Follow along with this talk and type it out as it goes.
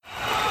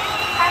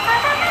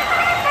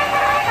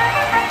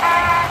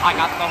I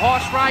got the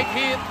horse right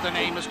here, the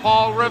name is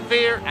Paul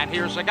Revere, and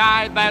here's a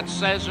guy that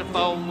says if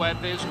the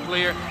weather's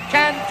clear,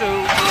 can do,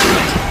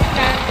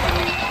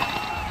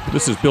 can do.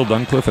 This is Bill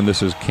Duncliffe, and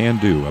this is Can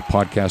Do, a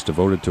podcast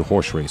devoted to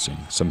horse racing.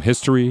 Some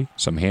history,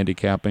 some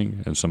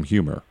handicapping, and some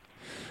humor.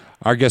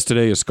 Our guest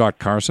today is Scott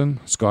Carson.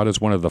 Scott is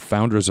one of the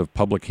founders of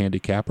Public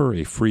Handicapper,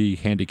 a free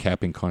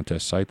handicapping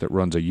contest site that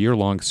runs a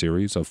year-long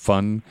series of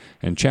fun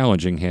and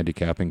challenging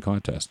handicapping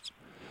contests.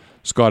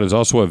 Scott is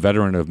also a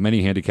veteran of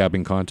many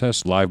handicapping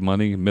contests, live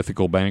money,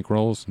 mythical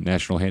bankrolls,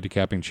 National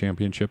Handicapping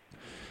Championship.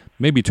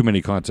 Maybe too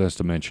many contests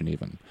to mention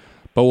even.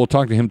 But we'll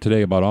talk to him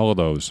today about all of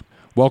those.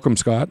 Welcome,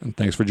 Scott, and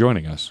thanks for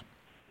joining us.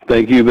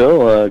 Thank you,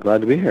 Bill.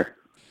 Glad to be here.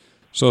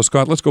 So,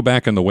 Scott, let's go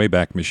back in the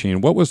Wayback Machine.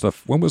 When was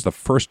the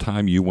first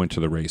time you went to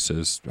the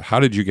races? How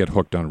did you get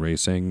hooked on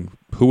racing?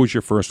 Who was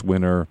your first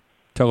winner?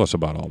 Tell us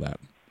about all that.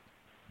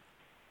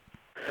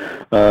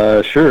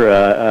 Sure.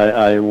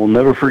 I will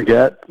never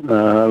forget.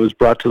 I was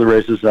brought to the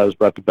races. I was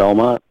brought to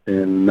Belmont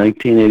in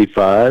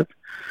 1985.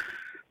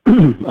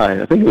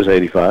 I think it was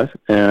 85.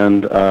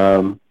 And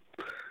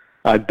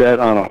I bet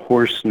on a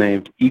horse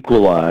named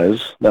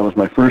Equalize. That was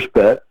my first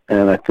bet.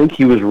 And I think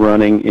he was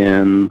running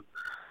in...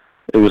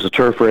 It was a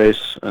turf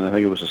race, and I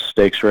think it was a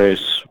stakes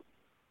race,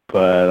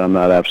 but I'm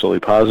not absolutely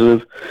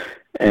positive.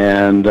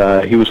 And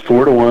he was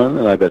 4-1,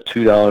 and I bet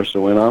 $2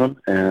 to win on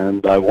him,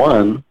 and I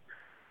won.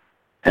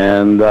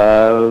 And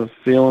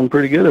feeling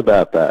pretty good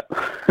about that.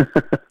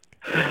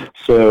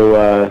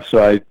 So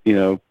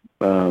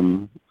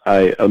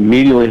I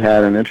immediately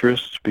had an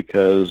interest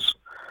because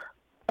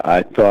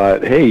I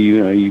thought, hey,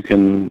 you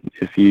can,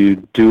 if you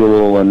do a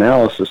little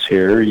analysis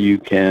here, you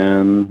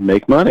can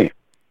make money.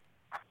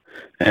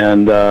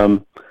 And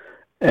the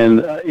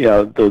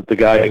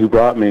guy who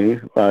brought me,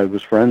 I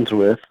was friends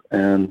with,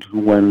 and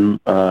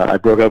when I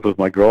broke up with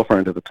my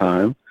girlfriend at the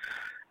time,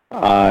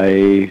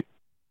 I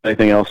had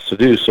anything else to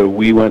do, so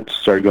we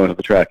started going to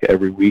the track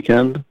every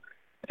weekend,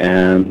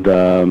 and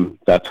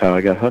that's how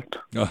I got hooked.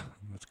 Oh,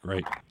 that's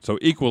great. So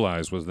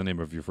Equalize was the name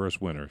of your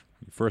first winner.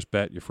 Your first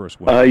bet, your first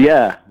winner.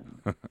 Yeah,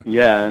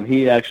 and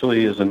he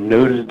actually is a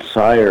noted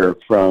sire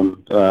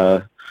from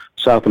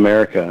South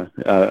America.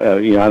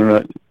 I don't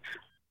know.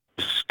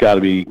 It's got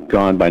to be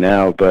gone by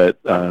now, but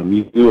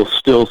you will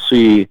still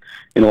see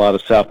in a lot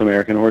of South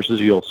American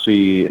horses, you'll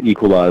see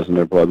Equalize in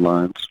their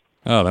bloodlines.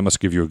 Oh, that must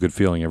give you a good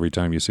feeling every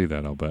time you see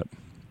that, I'll bet.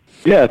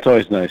 Yeah, it's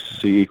always nice to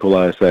see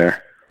Equalize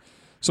there.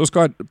 So,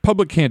 Scott,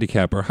 Public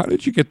Handicapper, how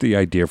did you get the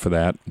idea for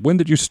that? When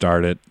did you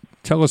start it?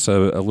 Tell us a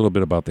little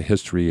bit about the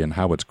history and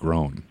how it's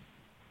grown.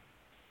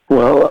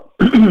 Well,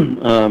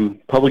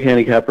 Public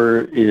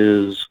Handicapper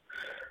is,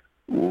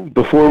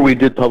 before we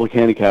did Public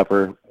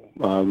Handicapper,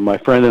 my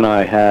friend and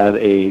I had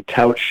a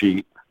tout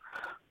sheet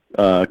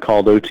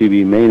called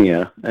OTB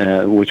Mania,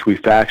 which we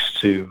faxed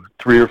to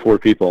 3 or 4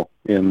 people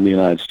in the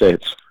United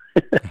States.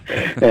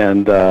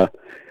 And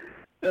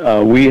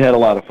we had a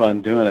lot of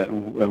fun doing it.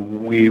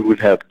 We would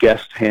have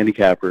guest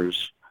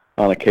handicappers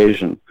on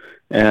occasion.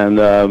 And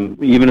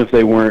even if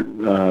they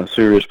weren't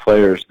serious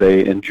players,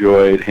 they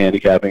enjoyed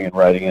handicapping and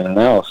writing an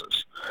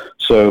analysis.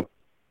 So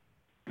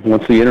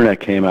once the Internet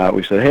came out,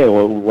 we said, hey,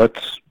 well,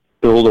 let's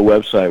build a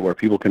website where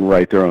people can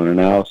write their own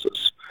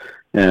analysis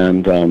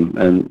and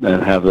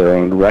have their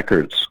own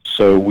records.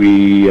 So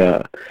we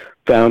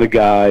found a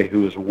guy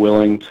who was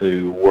willing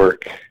to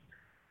work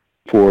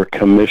for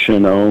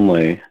commission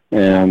only,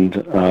 and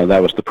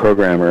that was the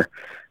programmer.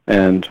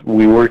 And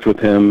we worked with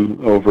him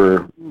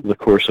over the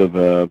course of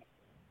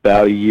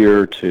about a year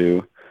or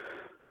two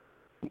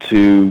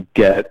to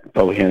get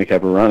Public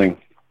Handicapper running,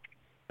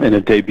 and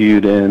it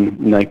debuted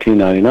in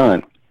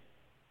 1999.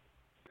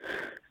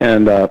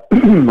 And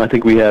I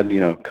think we had,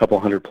 a couple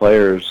hundred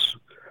players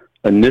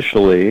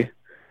initially,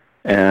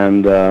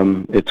 and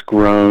it's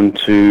grown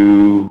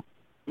to,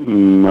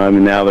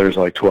 now there's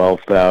like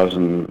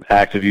 12,000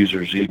 active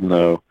users, even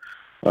though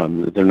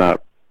they're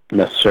not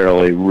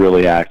necessarily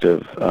really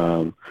active.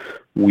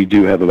 We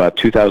do have about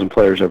 2,000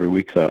 players every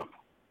week, though.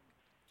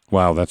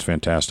 Wow, that's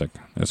fantastic.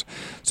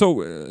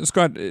 So,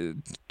 Scott,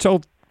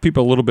 tell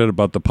people a little bit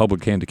about the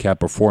Public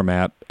Handicapper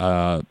format.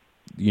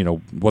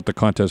 What the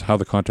contest, how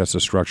the contest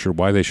is structured,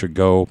 why they should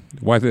go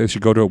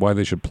to it, why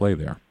they should play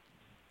there.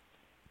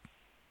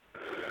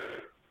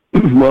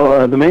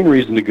 Well, the main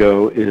reason to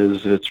go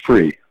is it's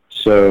free.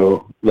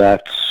 So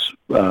that's,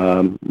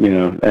 and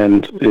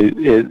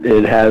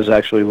it has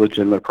actually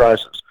legitimate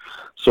prizes.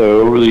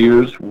 So over the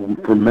years,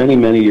 for many,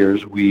 many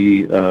years,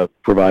 we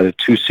provided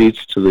 2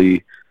 seats to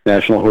the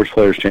National Horse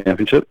Players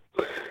Championship.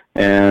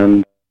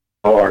 And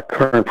our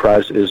current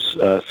prize is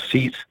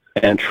seat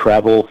and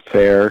travel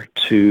fare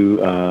to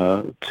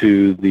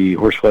the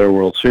Horse Player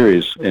World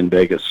Series in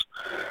Vegas.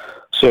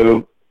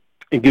 So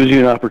it gives you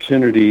an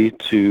opportunity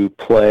to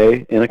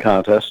play in a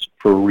contest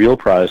for real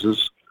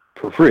prizes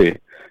for free,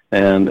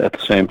 and at the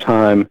same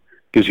time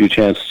gives you a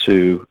chance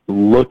to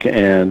look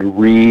and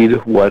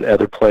read what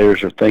other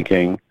players are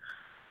thinking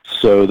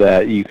so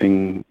that you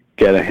can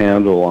get a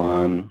handle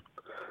on,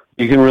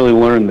 you can really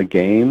learn the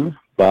game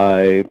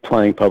by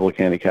playing Public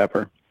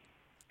Handicapper.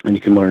 and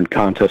you can learn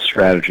contest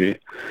strategy.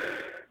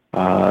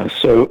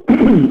 So,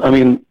 I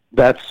mean,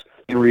 that's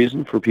the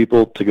reason for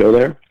people to go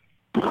there.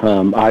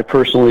 I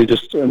personally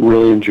just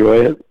really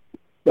enjoy it,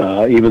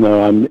 even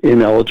though I'm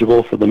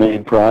ineligible for the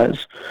main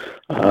prize.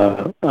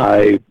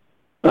 I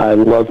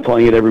love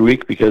playing it every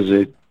week because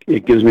it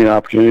gives me an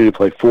opportunity to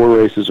play 4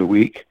 races a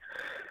week,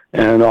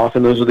 and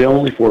often those are the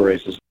only 4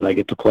 races that I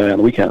get to play on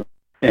the weekend.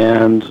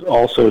 And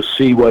also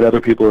see what other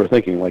people are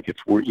thinking. Like if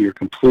you're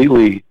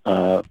completely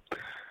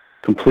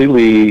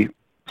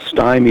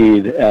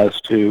stymied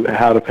as to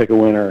how to pick a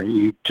winner,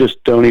 you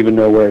just don't even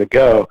know where to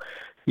go,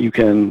 you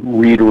can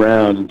read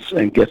around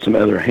and get some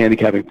other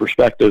handicapping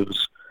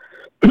perspectives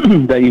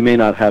that you may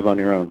not have on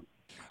your own.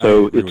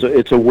 So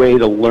it's a way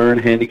to learn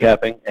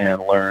handicapping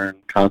and learn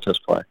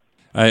contest play.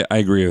 I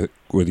agree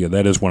with you.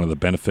 That is one of the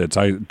benefits.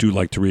 I do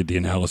like to read the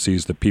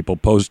analyses that people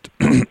post.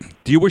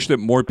 Do you wish that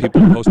more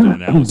people posted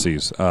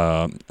analyses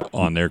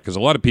on there? Because a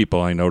lot of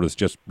people I notice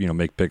just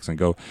make picks and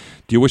go.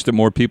 Do you wish that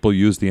more people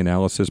use the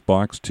analysis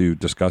box to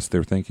discuss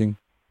their thinking?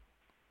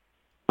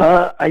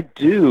 I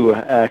do,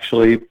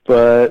 actually,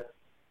 but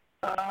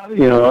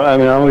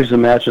I always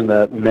imagined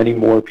that many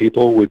more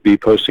people would be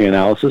posting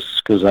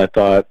analysis because I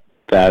thought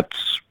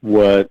that's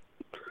what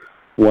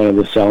one of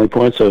the selling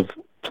points of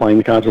playing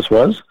the contest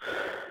was.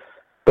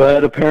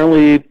 But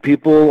apparently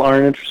people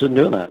aren't interested in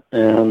doing that.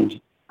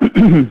 And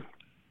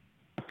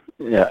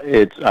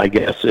I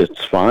guess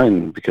it's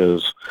fine,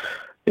 because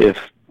if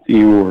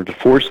you were to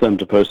force them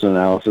to post an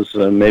analysis,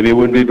 maybe it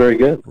wouldn't be very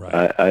good.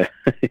 Right.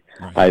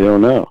 I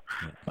don't know.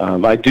 I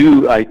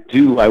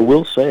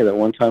will say that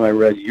one time I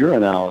read your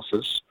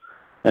analysis,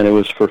 and it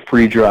was for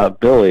Free Drop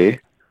Billy,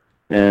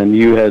 and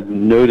you had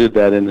noted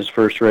that in his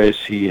first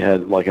race he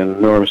had like an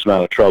enormous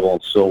amount of trouble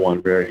and still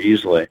won very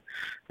easily.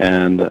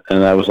 And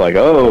I was like,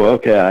 oh,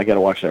 okay, I got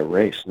to watch that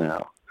race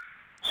now.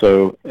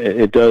 So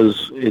it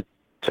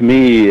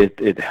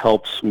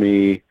helps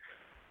me.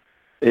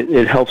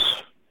 It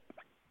helps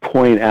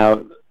point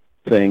out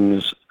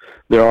things.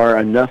 There are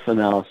enough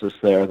analysis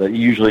there that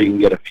usually you can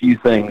get a few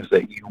things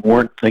that you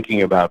weren't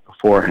thinking about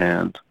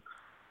beforehand.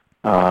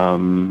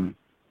 And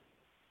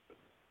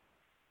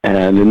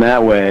in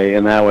that way,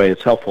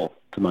 it's helpful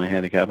to my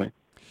handicapping.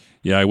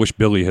 Yeah, I wish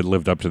Billy had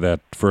lived up to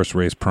that first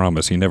race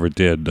promise. He never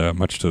did,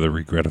 much to the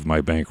regret of my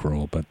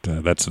bankroll, but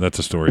that's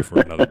a story for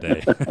another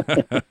day.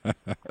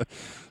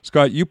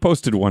 Scott, you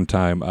posted one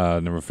time,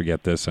 never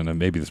forget this, and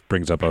maybe this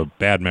brings up a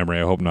bad memory,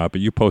 I hope not,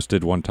 but you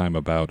posted one time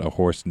about a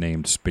horse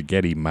named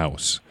Spaghetti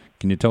Mouse.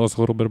 Can you tell us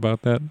a little bit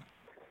about that?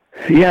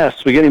 Yeah,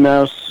 Spaghetti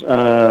Mouse,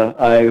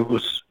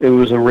 it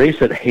was a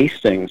race at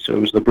Hastings, so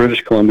it was the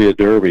British Columbia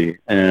Derby,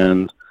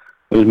 and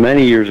it was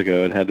many years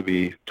ago. It had to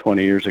be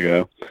 20 years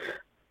ago.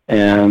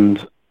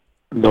 And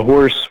the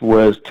horse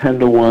was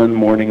 10-1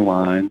 morning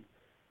line,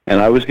 and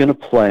I was going to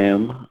play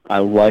him. I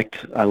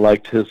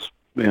liked his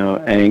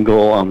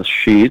angle on the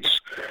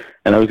sheets,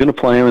 and I was going to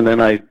play him. And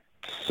then I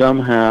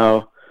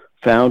somehow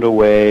found a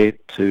way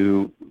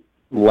to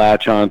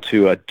latch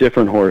onto a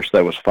different horse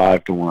that was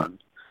 5-1,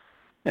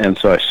 and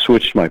so I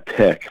switched my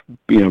pick.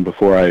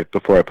 Before I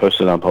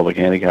posted on Public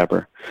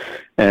Handicapper,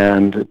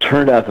 and it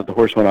turned out that the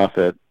horse went off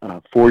at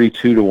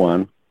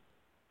 42-1,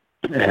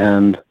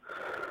 and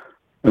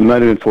it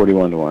might have been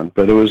 41-1,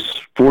 but it was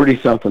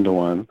 40-something to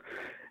 1.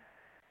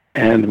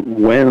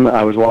 And when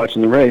I was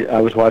watching the race,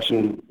 I was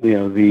watching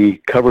the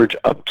coverage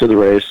up to the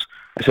race.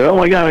 I said, "Oh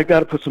my God, I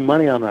got to put some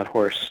money on that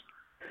horse.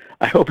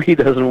 I hope he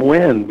doesn't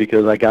win,"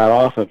 because I got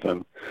off of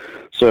him.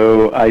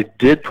 So I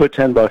did put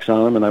 $10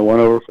 on him, and I won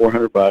over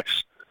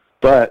 $400.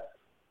 But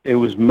it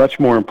was much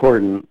more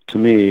important to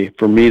me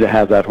for me to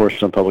have that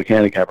horse on Public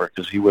Handicapper,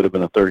 because he would have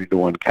been a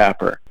 30-1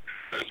 capper.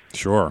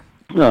 Sure.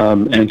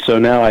 And so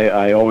now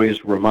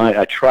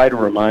I try to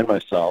remind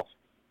myself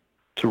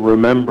to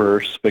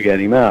remember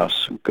Spaghetti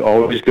Mouse.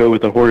 Always go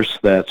with the horse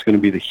that's going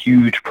to be the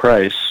huge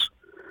price,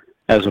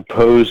 as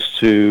opposed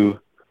to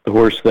the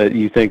horse that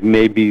you think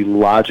maybe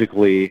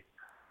logically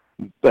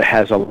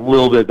has a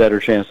little bit better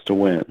chance to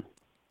win.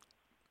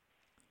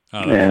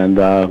 And,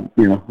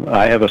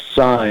 I have a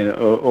sign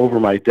over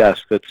my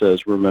desk that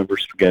says, "Remember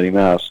Spaghetti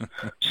Mouse,"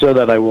 so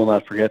that I will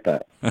not forget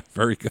that.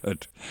 Very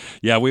good.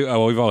 Yeah, we've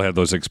all had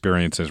those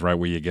experiences, right,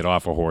 where you get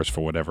off a horse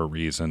for whatever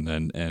reason,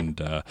 and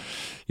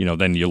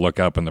then you look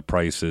up and the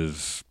price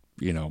is,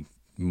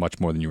 much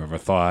more than you ever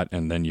thought,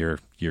 and then you're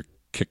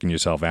kicking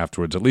yourself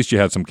afterwards. At least you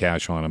had some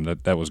cash on him.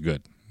 That was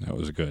good. That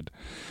was good.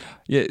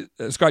 Yeah,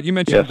 Scott, you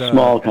mentioned... Yeah,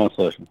 small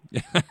consolation.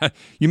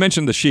 You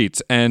mentioned the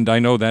sheets, and I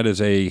know that is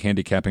a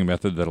handicapping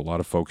method that a lot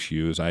of folks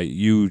use.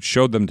 You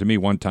showed them to me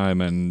one time,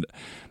 and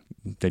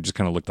they just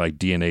kind of looked like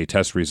DNA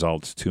test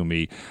results to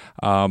me.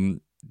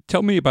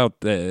 Tell me about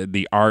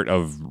the art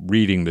of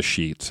reading the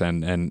sheets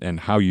and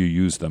how you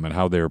use them and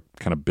how they're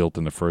kind of built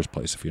in the first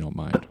place, if you don't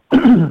mind.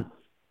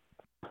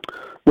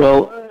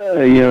 Well,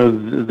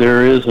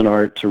 there is an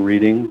art to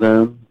reading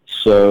them.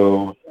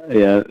 So,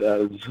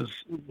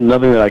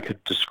 nothing that I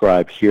could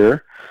describe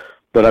here,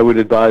 but I would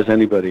advise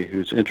anybody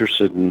who's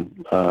interested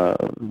in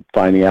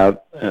finding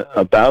out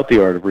about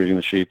the art of reading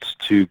the sheets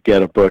to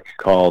get a book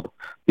called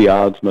The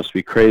Odds Must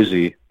Be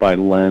Crazy by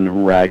Len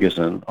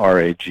Ragozin,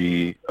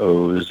 Ragozin.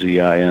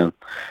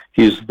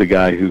 He's the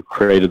guy who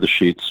created the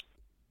sheets.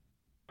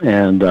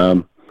 And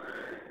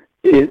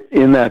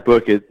in that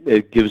book,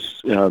 it gives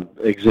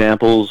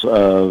examples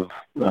of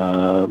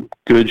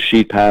good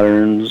sheet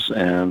patterns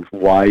and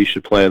why you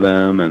should play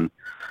them and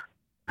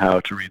how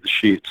to read the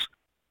sheets.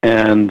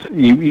 And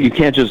you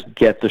can't just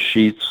get the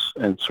sheets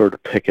and sort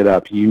of pick it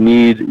up. You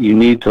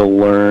need to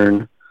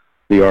learn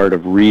the art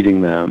of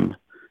reading them.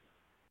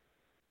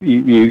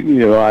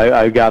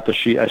 I got the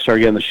sheet. I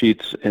started getting the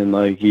sheets in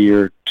like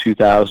year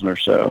 2000 or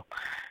so,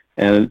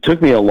 and it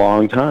took me a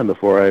long time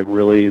before I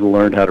really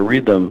learned how to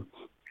read them,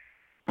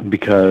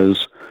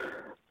 because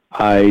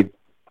I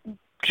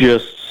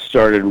just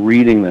started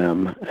reading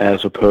them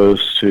as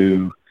opposed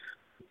to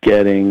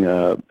getting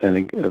a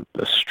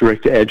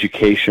strict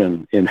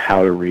education in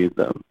how to read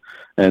them.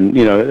 And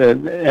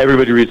and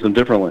everybody reads them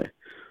differently,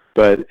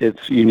 but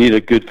you need a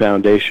good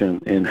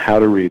foundation in how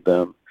to read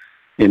them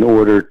in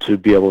order to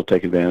be able to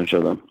take advantage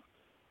of them.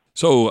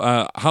 So,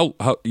 how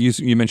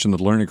you mentioned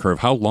the learning curve?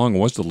 How long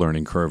was the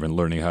learning curve in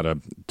learning how to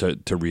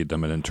read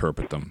them and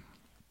interpret them?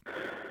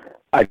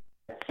 I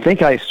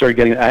think I started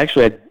getting. I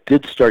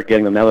did start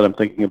getting them. Now that I'm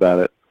thinking about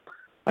it,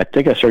 I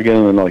think I started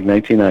getting them in like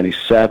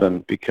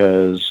 1997,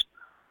 because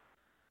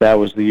that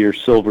was the year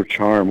Silver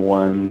Charm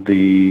won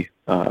the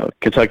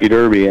Kentucky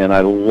Derby, and I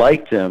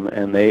liked him,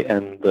 and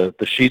the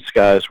Sheets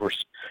guys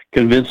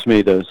convinced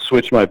me to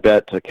switch my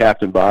bet to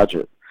Captain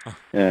Bodgett.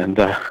 And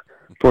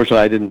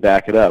fortunately, I didn't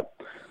back it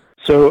up.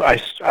 So I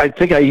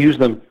think I used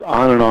them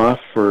on and off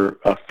for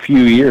a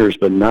few years,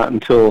 but not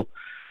until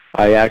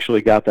I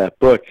actually got that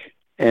book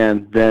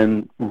and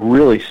then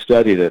really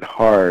studied it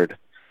hard,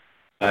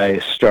 I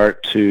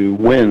start to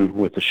win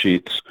with the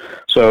sheets.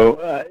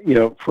 So,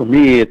 for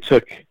me, it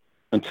took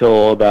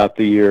until about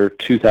the year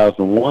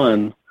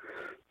 2001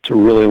 to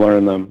really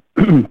learn them.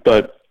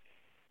 But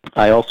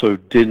I also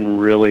didn't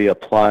really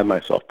apply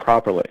myself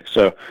properly.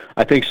 So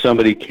I think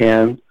somebody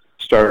can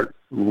start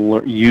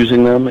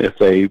using them if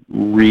they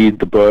read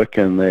the book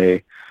and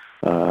they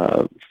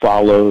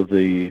follow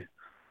the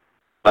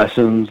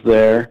lessons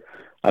there.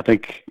 I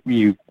think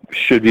you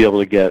should be able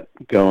to get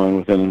going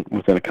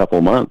within a couple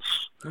of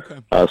months.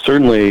 Okay.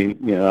 Certainly,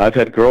 I've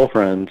had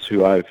girlfriends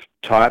who I've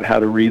taught how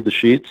to read the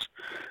sheets,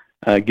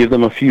 give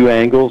them a few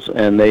angles,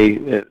 and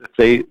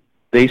they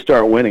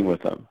start winning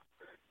with them,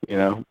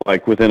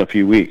 like within a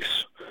few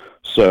weeks.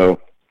 So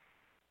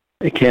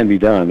it can be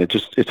done. It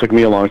took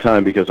me a long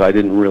time because I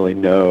didn't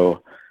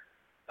realize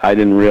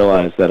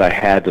that I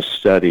had to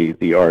study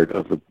the art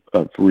of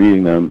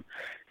reading them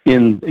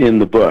in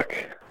the book.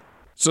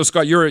 So,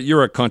 Scott,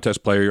 you're a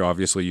contest player.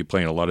 Obviously, you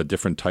play in a lot of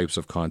different types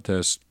of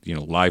contests.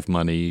 Live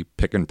money,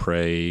 pick and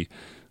pray,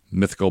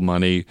 mythical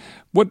money.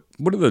 What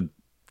are the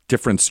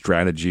different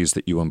strategies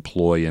that you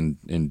employ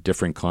in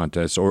different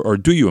contests, or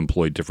do you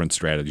employ different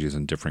strategies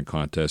in different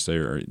contests,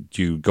 or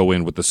do you go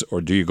in with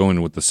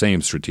the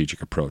same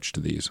strategic approach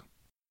to these?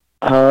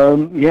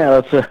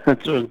 Yeah,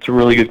 that's a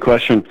really good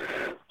question.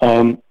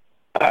 I'd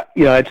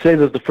say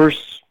that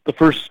the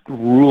first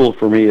rule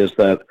for me is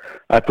that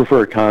I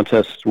prefer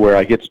contests where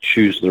I get to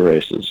choose the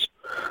races.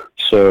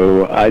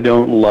 So I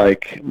don't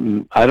like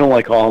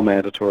all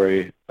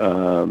mandatory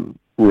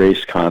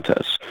race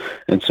contests.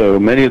 And so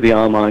many of the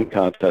online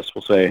contests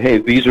will say, hey,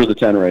 these are the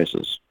 10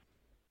 races.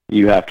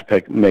 You have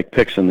to make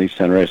picks in these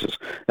 10 races.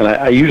 And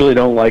I usually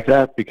don't like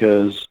that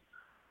because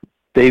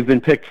they've been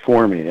picked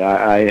for me.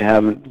 I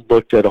haven't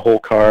looked at a whole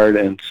card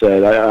and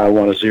said, I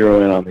want to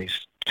zero in on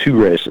these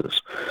 2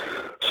 races.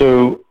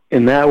 So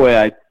in that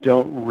way, I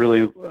don't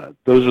really,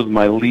 those are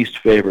my least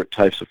favorite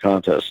types of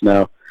contests.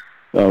 Now,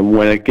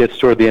 when it gets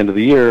toward the end of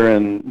the year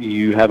and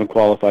you haven't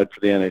qualified for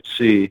the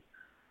NHC,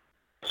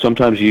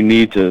 sometimes you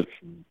need to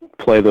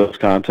play those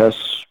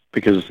contests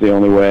because it's the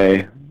only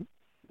way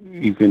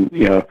you can,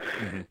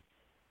 mm-hmm.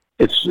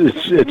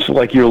 It's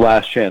like your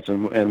last chance.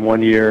 And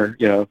one year,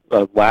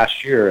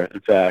 last year, in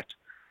fact,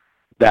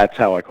 that's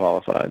how I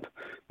qualified,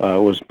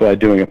 was by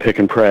doing a pick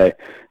and pray.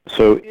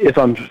 So if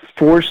I'm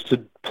forced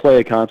to play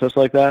a contest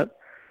like that,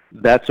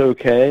 that's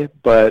okay.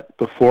 But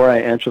before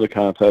I enter the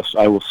contest,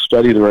 I will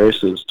study the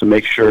races to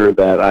make sure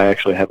that I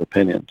actually have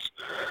opinions.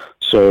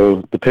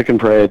 So the pick and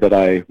pray that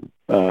I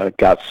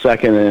got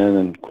second in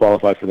and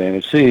qualified for the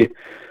NHC,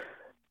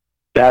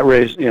 that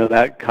race,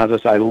 that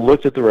contest, I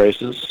looked at the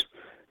races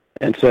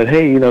and said,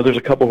 hey, there's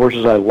a couple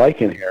horses I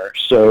like in here.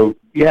 So,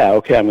 yeah,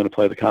 okay, I'm going to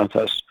play the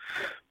contest.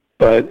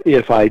 But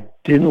if I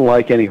didn't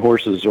like any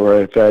horses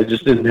or if I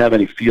just didn't have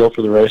any feel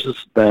for the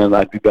races, then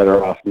I'd be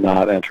better off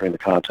not entering the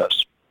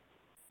contest.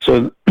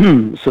 So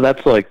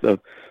that's like the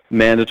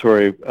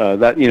mandatory,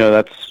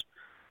 that's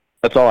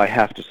all I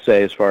have to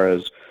say as far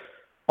as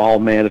all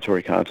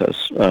mandatory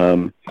contests.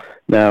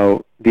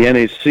 Now, the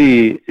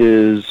NHC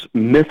is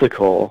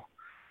mythical,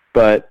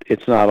 but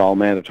it's not all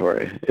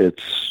mandatory.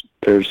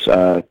 There's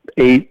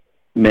 8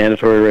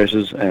 mandatory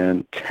races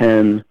and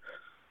 10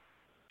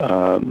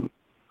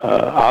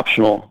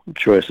 optional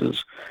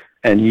choices.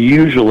 And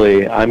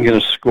usually I'm going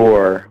to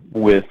score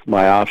with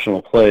my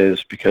optional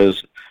plays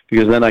because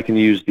because then I can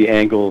use the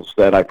angles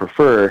that I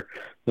prefer.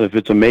 If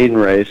it's a maiden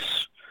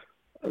race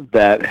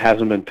that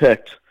hasn't been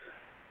picked,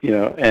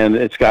 and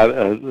it's got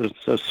a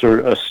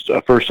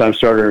first-time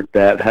starter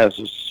that has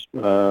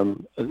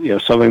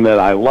something that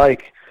I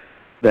like,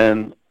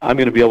 then I'm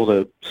going to be able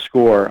to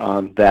score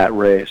on that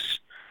race.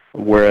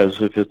 Whereas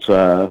if it's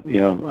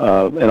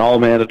an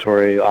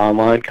all-mandatory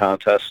online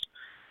contest,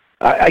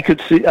 I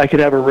could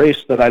have a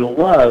race that I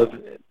love,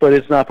 but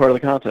it's not part of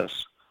the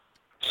contest.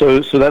 So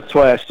that's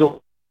why I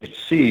still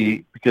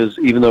see, because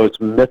even though it's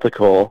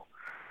mythical,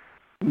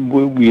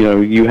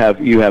 you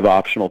have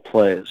optional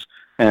plays,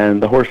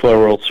 and the Horsefly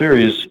World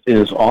Series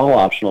is all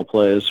optional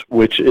plays,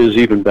 which is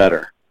even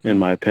better in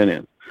my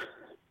opinion.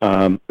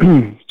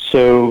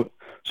 So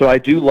I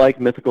do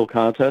like mythical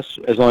contests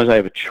as long as I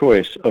have a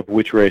choice of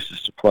which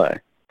races to play.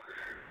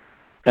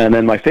 And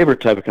then my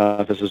favorite type of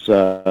contest is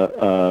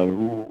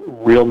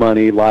real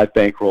money, live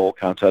bankroll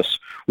contests,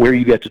 where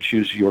you get to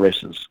choose your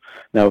races.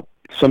 Now,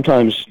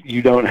 sometimes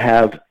you don't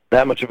have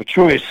that much of a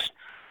choice.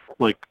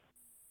 Like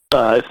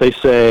if they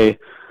say,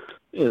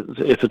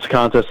 if it's a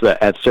contest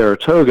at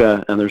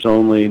Saratoga and there's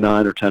only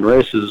 9 or 10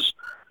 races,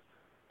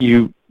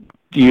 you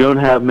don't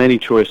have many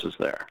choices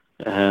there.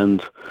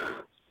 And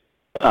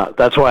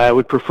that's why I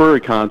would prefer a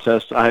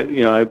contest.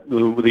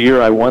 The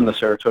year I won the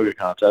Saratoga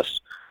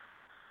contest,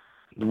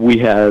 we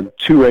had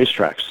 2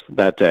 racetracks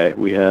that day.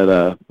 We had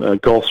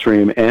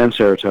Gulfstream and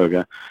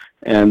Saratoga,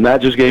 and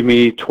that just gave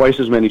me twice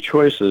as many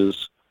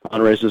choices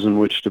on races in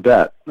which to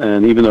bet.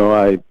 And even though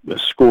I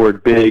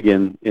scored big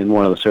in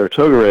one of the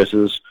Saratoga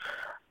races,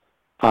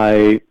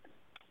 I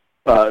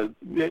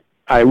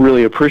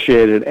really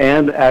appreciated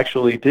and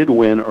actually did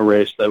win a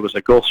race that was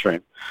at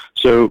Gulfstream.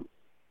 So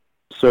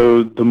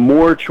the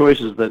more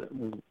choices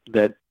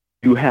that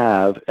you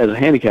have as a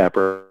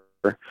handicapper,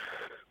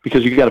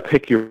 because you got to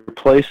pick your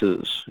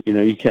places,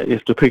 you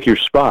have to pick your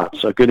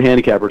spots. A good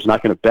handicapper is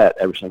not going to bet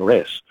every single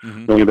race.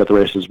 Mm-hmm. They're only going to bet the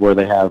races where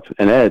they have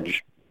an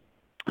edge.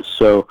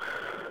 So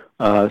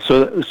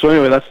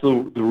anyway, that's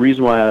the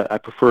reason why I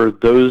prefer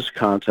those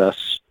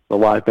contests, the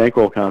live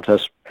bankroll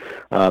contests.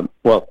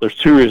 Well, there's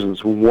 2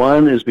 reasons.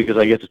 One is because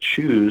I get to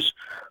choose,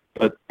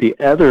 but the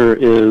other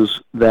is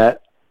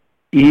that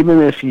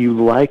even if you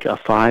like a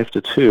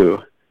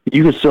 5-2,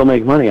 you can still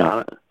make money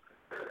on it.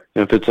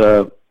 If it's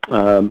a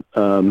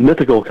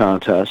mythical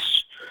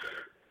contest,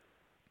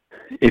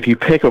 if you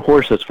pick a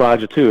horse that's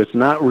 5-2, it's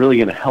not really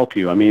going to help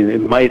you. I mean, it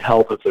might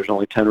help if there's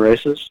only 10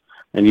 races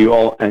and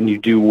you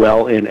do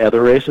well in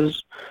other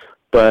races,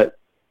 but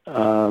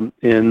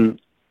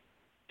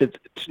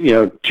it's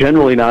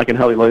generally not going to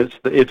help you.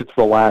 If it's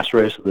the last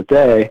race of the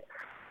day,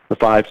 the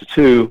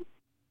 5-2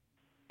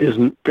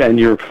 isn't, and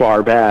you're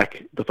far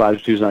back, the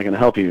 5-2 is not going to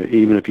help you,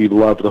 even if you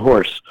love the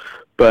horse.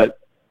 But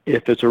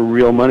if it's a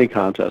real money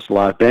contest,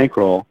 live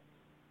bankroll,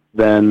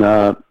 then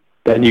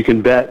you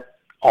can bet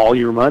all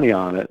your money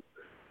on it,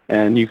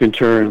 and you can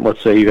turn,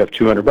 let's say you have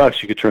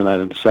 $200, you could turn that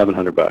into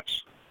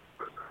 $700.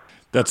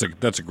 That's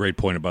a great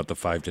point about the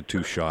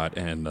 5-2 shot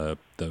and the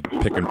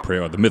pick and pray,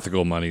 or the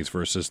mythical monies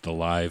versus the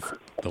live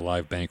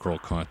bankroll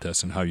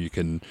contest, and how you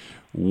can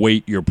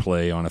weight your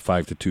play on a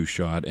 5-2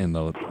 shot in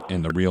the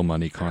real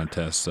money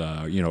contest,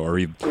 or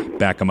even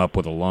back them up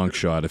with a long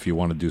shot if you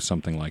want to do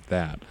something like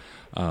that.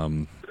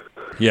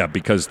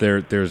 Because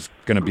there's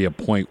going to be a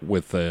point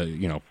with like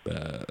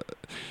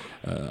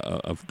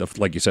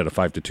you said, a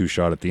 5-2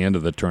 shot at the end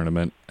of the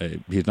tournament.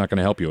 He's not going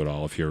to help you at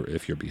all if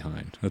you're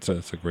behind. That's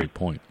a great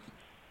point.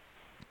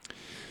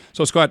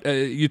 So, Scott,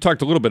 you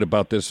talked a little bit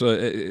about this.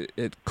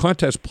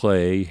 Contest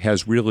play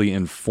has really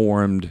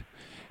informed,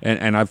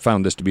 and I've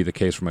found this to be the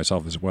case for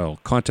myself as well.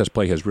 Contest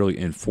play has really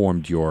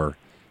informed your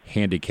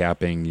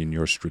handicapping and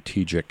your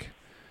strategic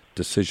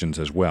decisions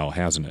as well,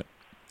 hasn't it?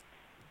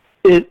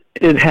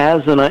 It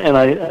has, and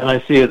I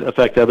see it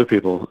affect other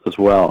people as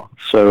well.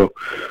 So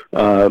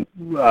I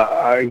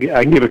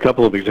can give a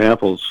couple of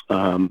examples.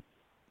 One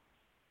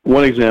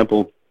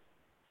example,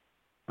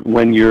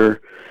 when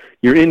you're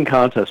in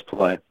contest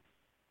play,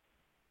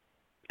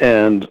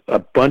 and a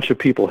bunch of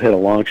people hit a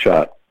long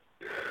shot,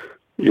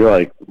 you're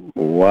like,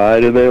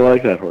 why do they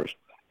like that horse?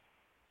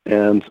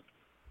 And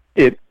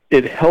it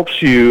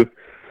helps you.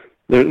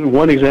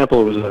 One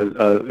example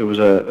was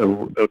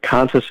a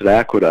contest at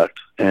Aqueduct,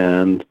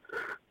 and it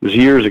was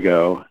years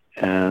ago,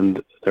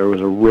 and there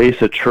was a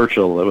race at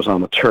Churchill that was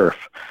on the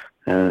turf,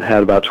 and it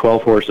had about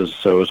 12 horses.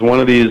 So it was one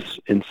of these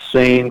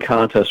insane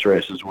contest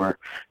races where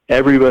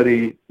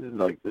everybody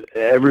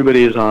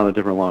is on a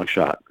different long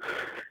shot,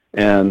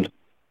 and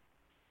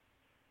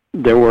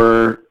there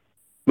were,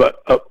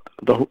 but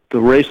the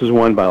race was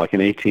won by like an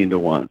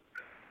 18-1,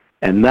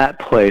 and that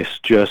place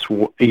just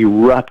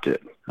erupted.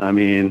 I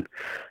mean,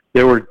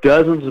 there were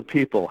dozens of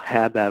people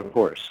had that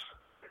horse,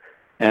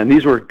 and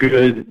these were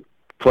good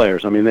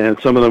players. I mean, and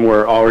some of them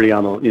were already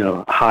on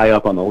the high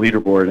up on the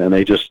leaderboard, and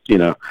they just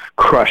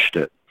crushed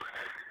it.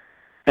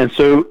 And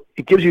so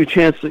it gives you a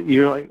chance that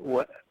you're like,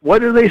 what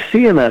do they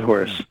see in that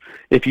horse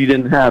if you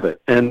didn't have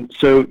it? And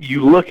so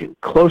you look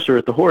closer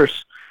at the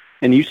horse,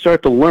 and you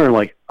start to learn,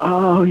 like,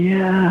 oh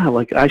yeah,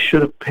 like I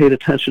should have paid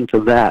attention to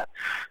that.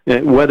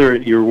 And whether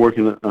you're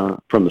working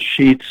from the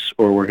sheets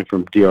or working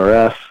from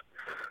DRF,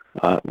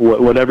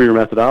 whatever your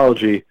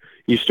methodology,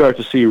 you start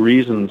to see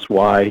reasons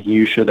why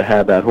you should have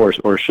had that horse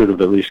or should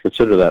have at least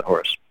considered that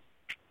horse.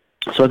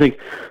 So I think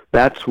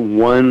that's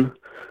one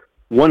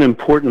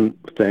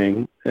important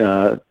thing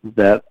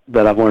that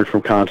I've learned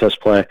from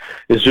contest play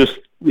is just,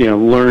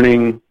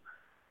 learning,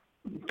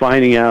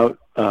 finding out,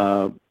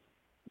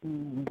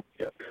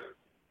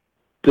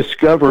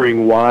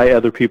 discovering why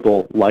other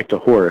people liked a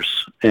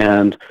horse,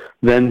 and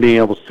then being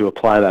able to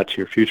apply that to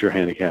your future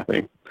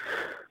handicapping.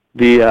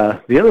 The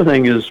other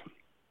thing is,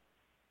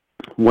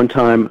 one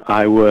time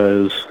I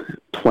was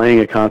playing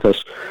a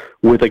contest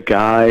with a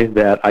guy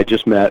that I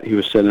just met. He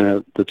was sitting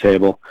at the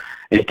table,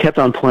 and he kept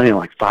on playing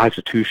like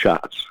 5-2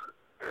 shots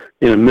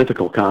in a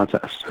mythical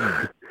contest.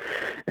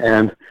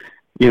 And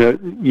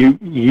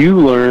you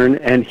learn,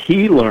 and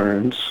he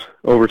learns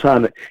over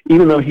time that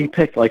even though he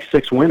picked like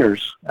 6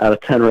 winners out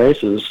of 10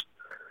 races,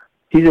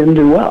 he didn't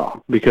do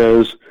well,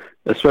 because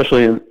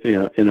especially in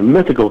a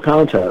mythical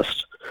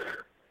contest,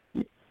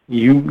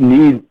 you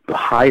need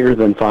higher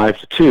than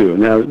 5-2.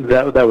 Now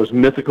that was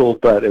mythical,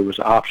 but it was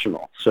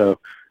optional. So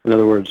in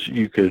other words,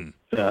 you could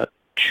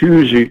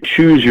choose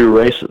your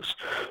races.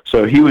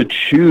 So he would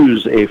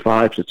choose a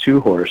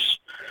 5-2 horse,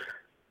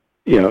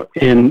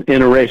 in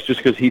a race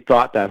just because he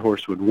thought that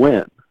horse would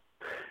win.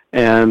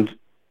 And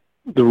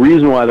the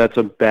reason why that's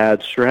a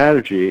bad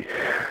strategy,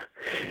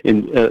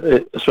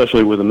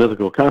 especially with a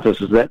mythical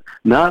contest, is that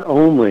not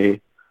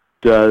only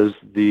does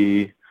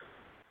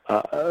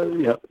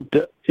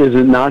is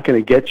it not going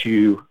to get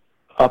you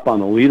up on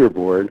the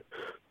leaderboard,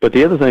 but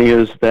the other thing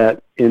is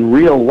that in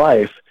real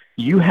life,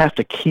 you have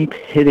to keep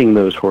hitting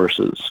those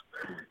horses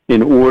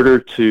in order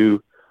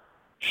to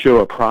show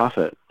a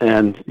profit,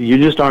 and you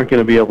just aren't going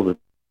to be able to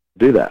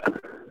do that.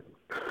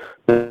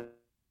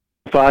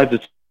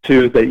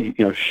 5-2 that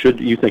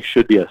you think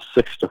should be a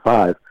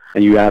 6-5,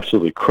 and you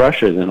absolutely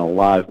crush it in a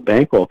live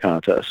bankroll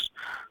contest.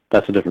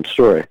 That's a different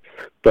story.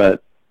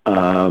 But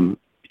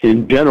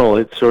in general,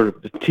 it sort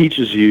of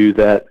teaches you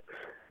that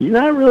you're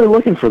not really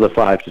looking for the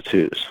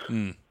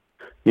 5-2s.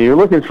 You're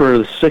looking for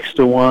the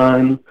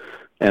 6-1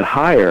 and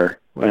higher,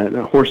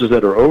 horses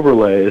that are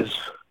overlays,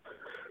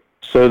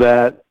 so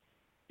that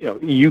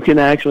you can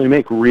actually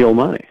make real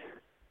money.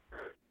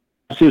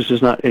 It's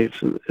just not,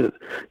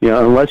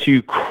 unless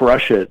you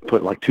crush it,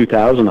 put like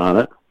 2,000 on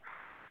it,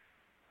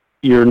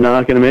 you're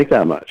not going to make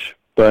that much.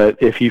 But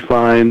if you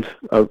find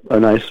a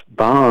nice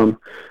bomb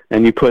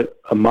and you put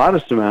a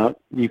modest amount,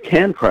 you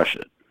can crush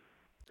it.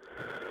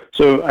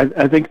 So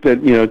I think that,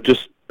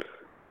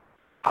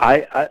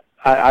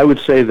 I would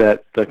say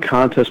that the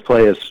contest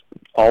play has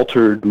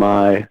altered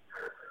my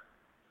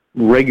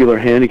regular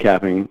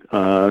handicapping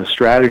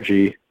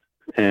strategy,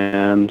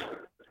 and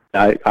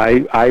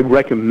I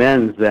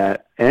recommend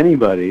that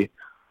anybody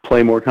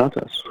play more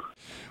contests.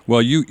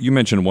 Well, you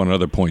mentioned one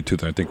other point, too,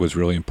 that I think was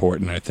really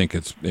important. I think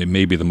it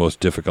may be the most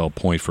difficult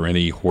point for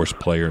any horse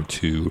player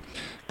to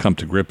come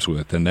to grips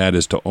with, and that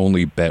is to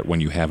only bet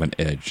when you have an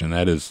edge. And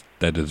that is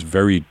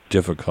very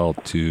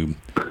difficult to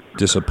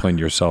discipline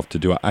yourself to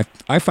do.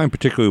 I find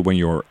particularly when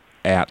you're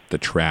at the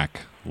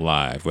track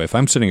live. If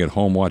I'm sitting at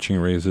home watching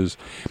races,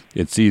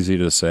 it's easy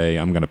to say,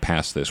 I'm going to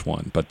pass this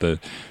one. But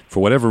for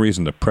whatever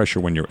reason, the pressure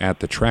when you're at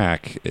the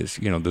track is,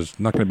 there's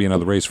not going to be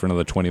another race for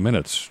another 20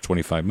 minutes,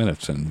 25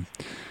 minutes, and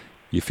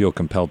you feel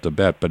compelled to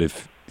bet. But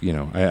if,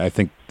 I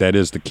think that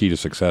is the key to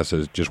success,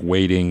 is just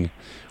waiting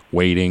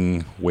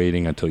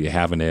until you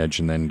have an edge,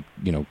 and then,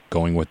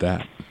 going with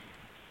that.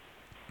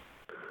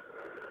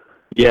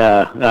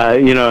 Yeah, I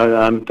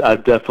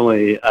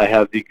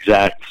have the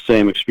exact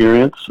same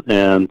experience,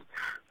 and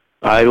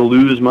I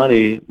lose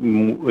money,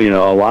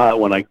 a lot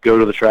when I go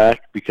to the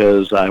track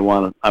because I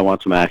want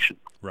some action.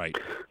 Right.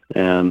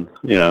 And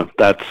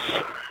that's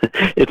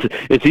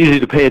it's easy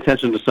to pay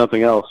attention to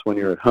something else when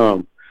you're at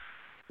home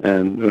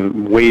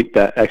and wait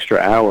that extra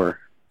hour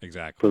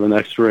exactly for the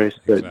next race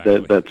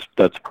exactly.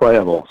 that's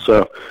playable.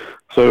 So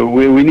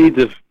we need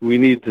to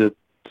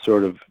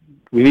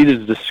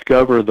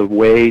discover the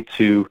way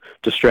to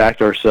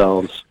distract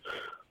ourselves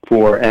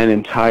for an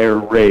entire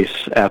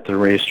race at the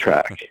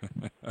racetrack.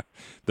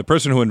 The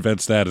person who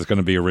invents that is going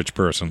to be a rich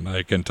person.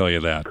 I can tell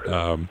you that.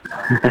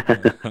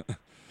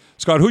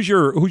 Scott, who's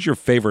your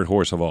favorite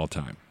horse of all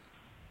time?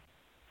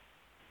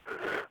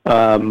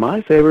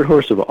 My favorite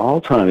horse of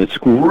all time. It's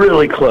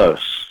really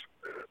close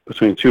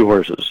between 2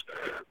 horses.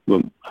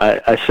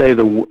 I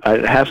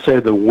have to say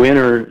the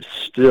winner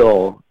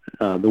still.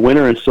 The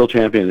winner and still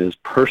champion is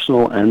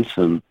Personal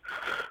Ensign,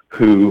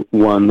 who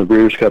won the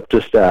Breeders' Cup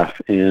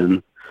Distaff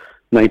in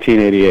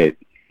 1988.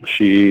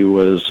 She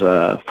was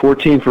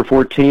 14 for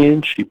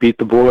 14. She beat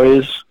the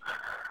boys.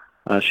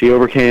 She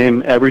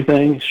overcame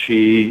everything.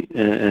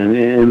 And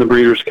in the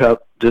Breeders'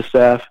 Cup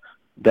Distaff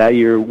that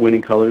year,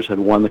 Winning Colors had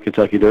won the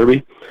Kentucky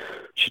Derby.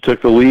 She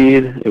took the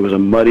lead. It was a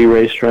muddy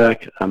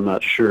racetrack. I'm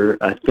not sure.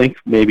 I think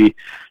maybe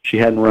she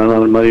hadn't run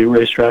on a muddy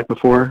racetrack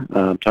before.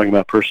 I'm talking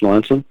about Personal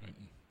Ensign.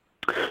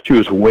 She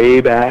was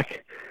way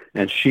back,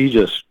 and she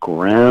just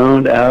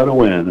ground out a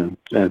win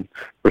and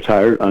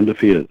retired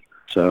undefeated.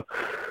 So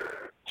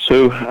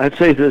I'd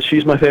say that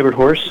she's my favorite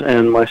horse,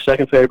 and my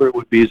second favorite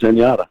would be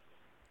Zenyatta,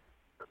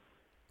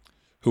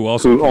 who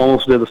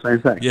almost did the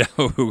same thing. Yeah,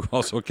 who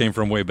also came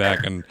from way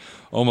back and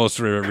almost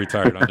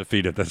retired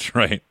undefeated. That's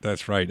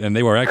right. And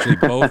they were actually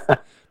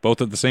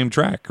both at the same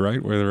track,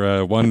 right?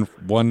 Where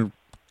one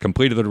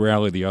completed the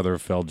rally, the other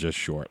fell just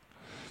short.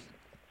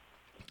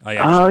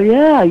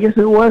 Yeah, I guess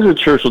it was at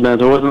Churchill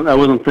Downs. I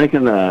wasn't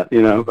thinking that,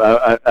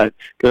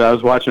 because I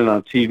was watching it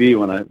on TV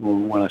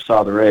when I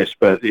saw the race.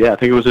 But yeah, I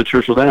think it was at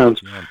Churchill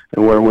Downs,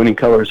 and where Winning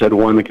Colors had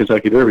won the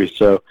Kentucky Derby.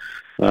 So,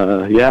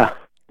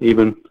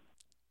 even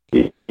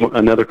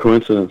another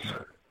coincidence.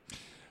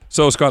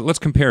 So, Scott, let's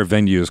compare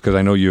venues, because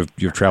I know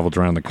you've traveled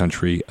around the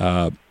country.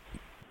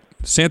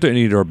 Santa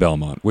Anita or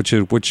Belmont? Which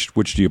do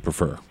you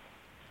prefer?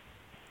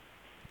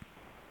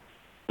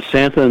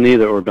 Santa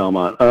Anita or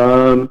Belmont?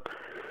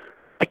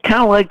 I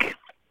kind of like.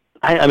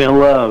 I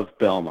love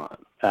Belmont,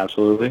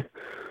 absolutely,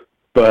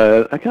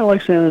 but I kind of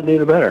like Santa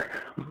Anita better.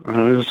 I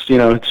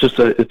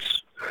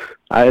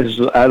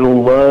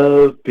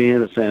love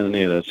being at Santa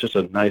Anita. It's just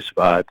a nice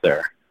vibe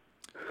there.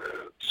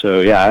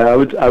 So yeah, I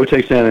would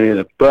take Santa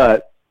Anita,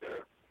 but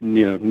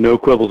no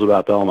quibbles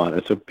about Belmont.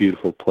 It's a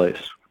beautiful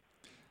place.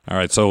 All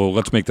right, so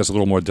let's make this a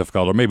little more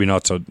difficult, or maybe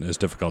not so as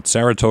difficult.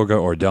 Saratoga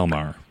or Del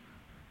Mar?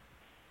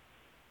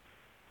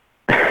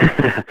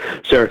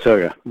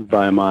 Saratoga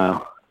by a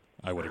mile.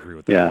 I would agree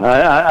with that. Yeah,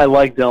 I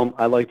like Del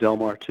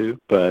Mar too,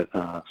 but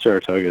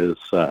Saratoga is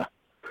a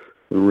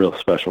real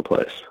special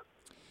place.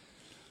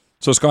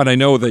 So, Scott, I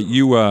know that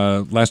you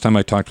last time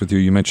I talked with you,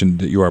 you mentioned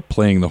that you are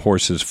playing the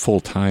horses full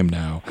time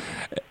now.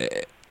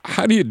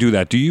 How do you do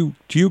that? Do you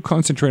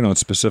concentrate on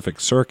specific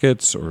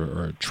circuits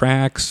or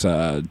tracks?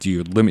 Do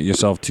you limit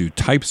yourself to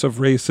types of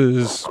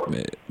races?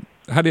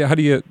 How do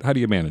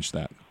you manage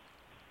that?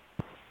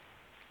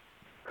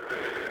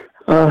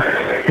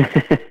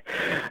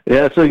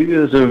 Yeah, it's a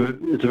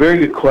very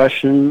good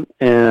question,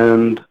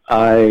 and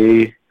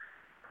I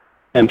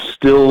am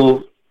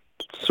still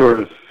sort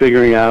of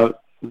figuring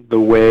out the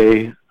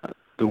way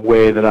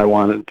that I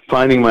want it,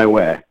 finding my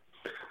way.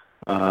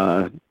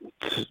 I'm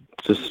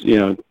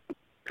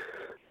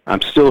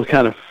still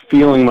kind of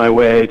feeling my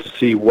way to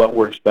see what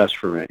works best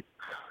for me.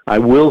 I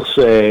will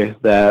say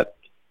that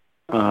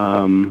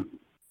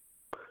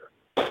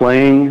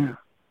playing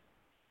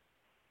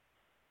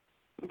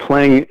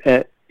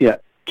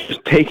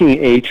just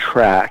taking a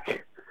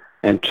track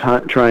and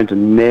trying to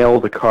nail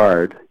the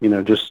card,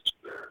 just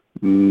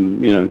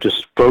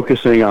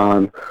focusing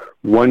on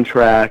one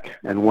track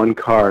and one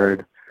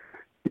card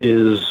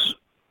is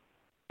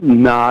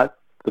not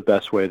the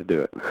best way to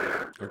do it.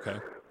 Okay.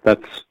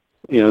 That's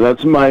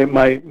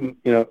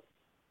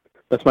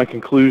my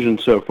conclusion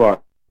so far.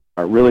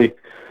 Really,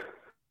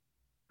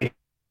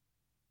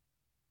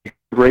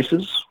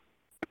 races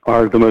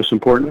are the most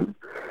important.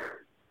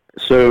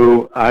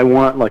 So I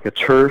want like a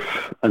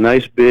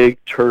nice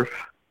big turf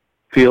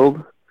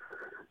field.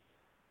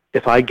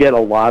 If I get a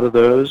lot of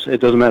those,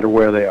 it doesn't matter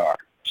where they are.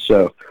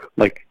 So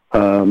like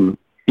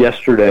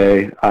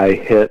yesterday I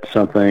hit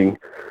something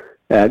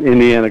at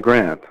Indiana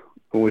Grand,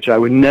 which I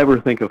would never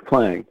think of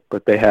playing,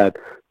 but they had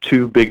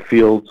two big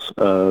fields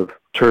of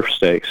turf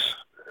stakes,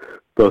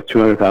 both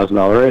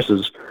 $200,000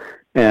 races,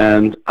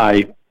 and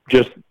I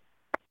just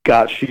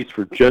got sheets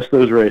for just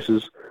those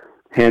races,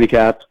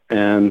 handicapped,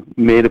 and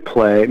made a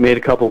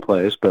couple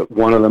plays, but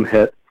one of them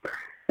hit.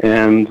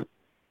 And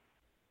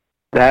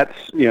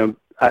that's,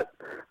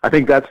 I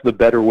think that's the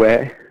better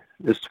way,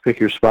 is to pick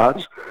your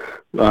spots.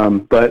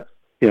 But,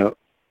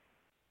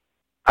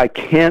 I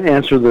can't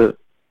answer the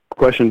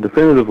question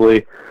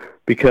definitively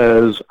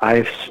because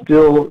I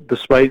still,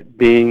 despite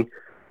being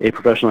a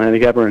professional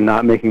handicapper and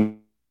not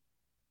making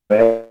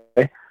way,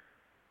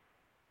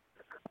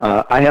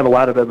 I have a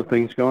lot of other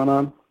things going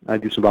on. I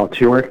do some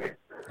volunteer work.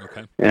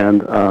 Okay.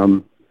 And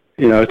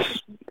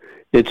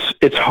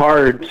it's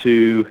hard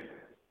to.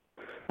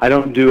 I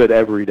don't do it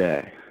every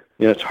day.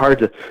 It's hard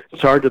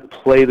to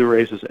play the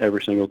races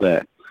every single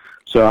day.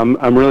 So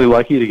I'm really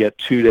lucky to get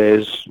 2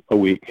 days a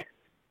week.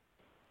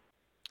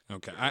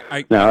 Okay.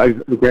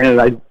 Granted,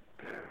 I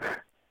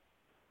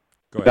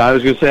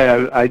was going to say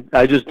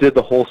I just did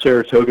the whole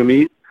Saratoga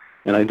meet,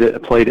 and I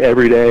played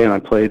every day, and I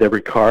played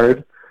every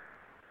card,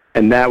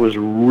 and that was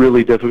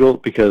really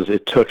difficult because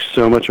it took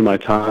so much of my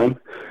time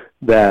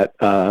that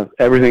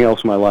everything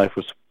else in my life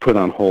was put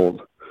on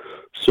hold.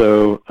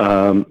 So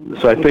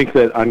I think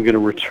that I'm going to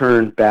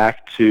return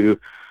back to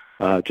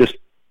just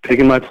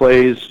picking my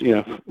plays,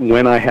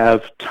 when I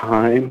have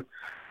time,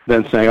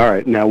 then saying, all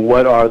right, now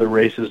what are the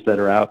races that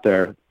are out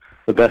there,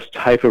 the best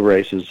type of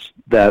races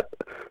that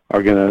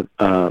are going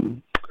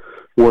to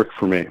work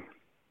for me.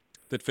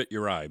 That fit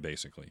your eye,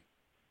 basically.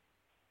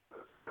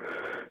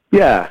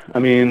 Yeah, I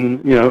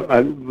mean,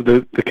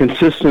 the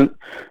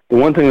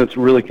one thing that's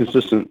really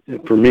consistent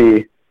for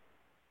me,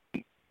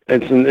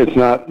 it's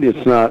not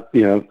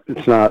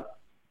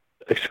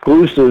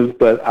exclusive,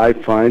 but I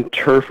find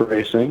turf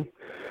racing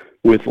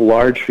with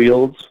large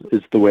fields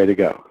is the way to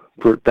go.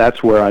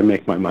 That's where I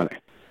make my money.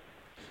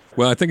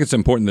 Well, I think it's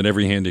important that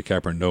every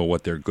handicapper know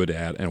what they're good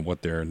at and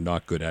what they're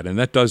not good at. And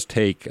that does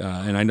take,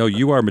 and I know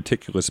you are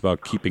meticulous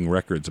about keeping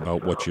records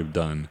about what you've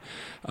done.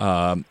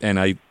 And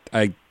I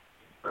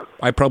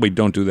probably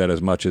don't do that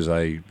as much as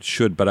I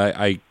should, but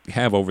I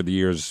have over the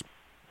years,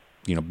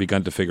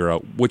 begun to figure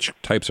out which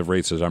types of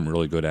races I'm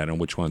really good at and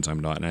which ones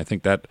I'm not. And I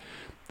think that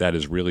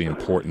is really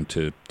important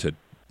to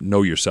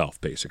know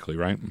yourself, basically,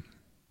 right?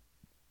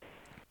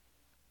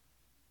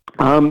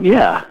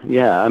 Yeah.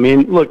 I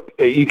mean, look,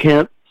 you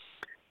can't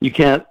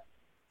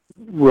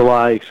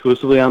rely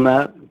exclusively on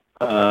that.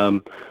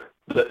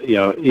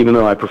 Even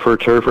though I prefer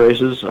turf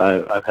races,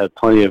 I've had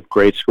plenty of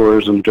great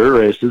scores in dirt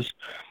races,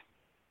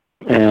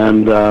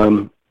 and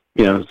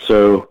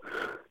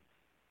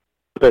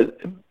but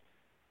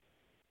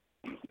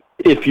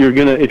if you're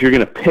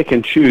gonna pick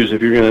and choose,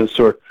 if you're gonna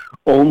sort of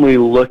only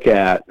look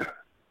at,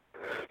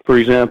 for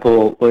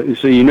example,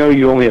 so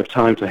you only have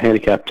time to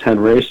handicap 10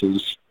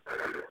 races,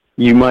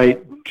 you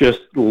might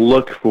just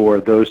look for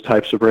those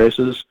types of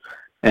races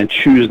and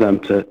choose them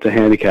to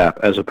handicap,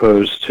 as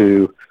opposed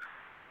to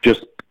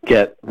just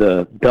get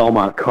the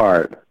Belmont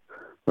card,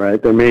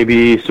 right? There may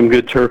be some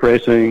good turf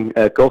racing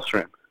at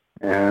Gulfstream,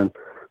 and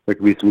there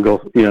could be some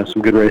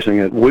good racing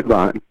at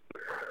Woodbine.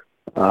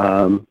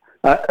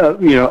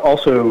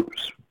 Also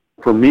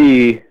for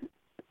me,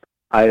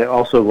 I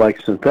also like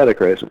synthetic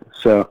racing.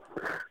 So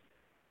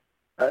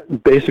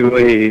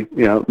basically,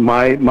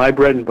 my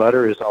bread and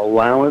butter is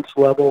allowance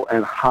level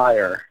and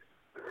higher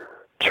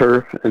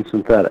turf and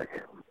synthetic.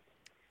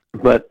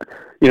 But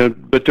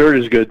dirt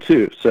is good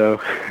too. So,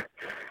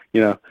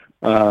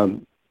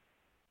 that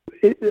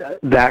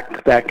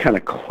kind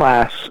of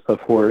class of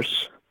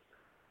horse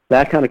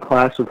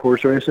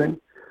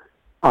racing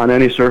on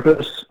any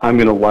surface I'm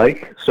going to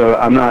like. So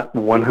I'm not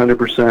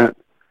 100%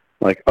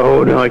 like,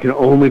 oh no, I can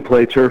only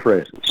play turf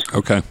races.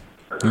 Okay.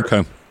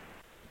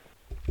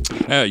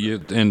 Yeah,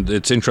 and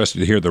it's interesting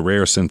to hear the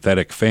rare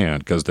synthetic fan,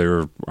 because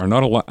there are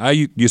not a lot.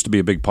 I used to be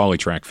a big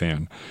Polytrack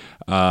fan,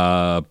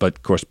 but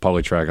of course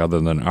Polytrack,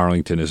 other than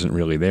Arlington, isn't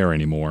really there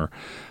anymore.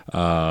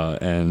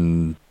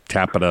 And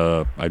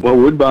Tapeta.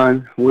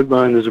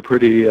 Woodbine is a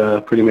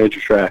pretty major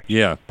track.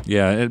 Yeah.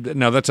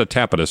 Now that's a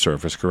Tapeta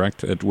surface,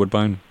 correct? At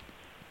Woodbine.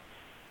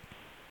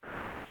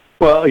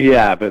 Well,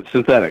 yeah, but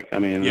synthetic. I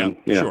mean,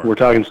 sure. We're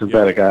talking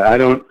synthetic.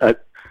 Yeah.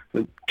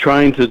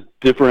 Trying to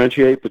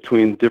differentiate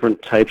between different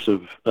types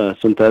of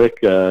synthetic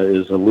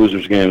is a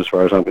loser's game as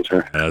far as I'm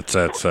concerned.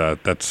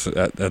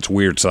 That's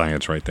weird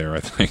science right there,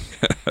 I think.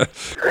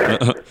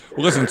 Well,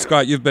 listen,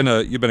 Scott, you've been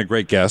a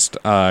great guest.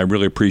 I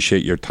really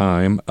appreciate your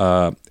time.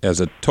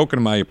 As a token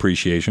of my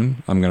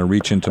appreciation, I'm going to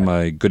reach into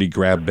my goodie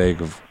grab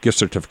bag of gift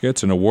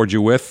certificates and award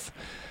you with,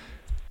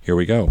 here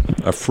we go,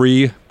 a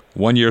free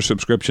 1-year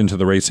subscription to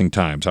the Racing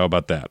Times. How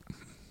about that?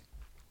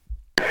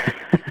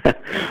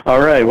 All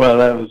right. Well,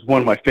 that was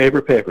one of my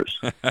favorite papers.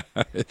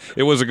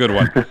 It was a good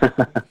one.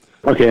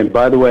 Okay. And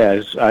by the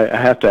way, I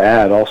have to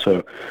add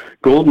also,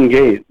 Golden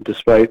Gate,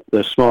 despite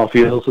the small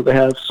fields that they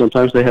have,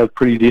 sometimes they have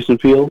pretty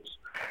decent fields,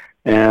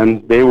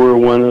 and they were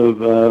one of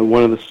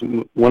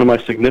my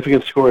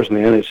significant scores in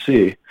the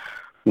NHC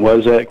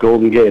was at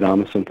Golden Gate on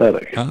the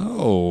synthetic.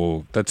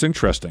 Oh, that's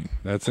interesting.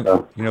 That's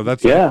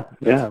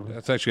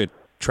actually a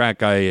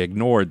track I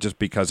ignored just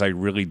because I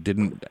really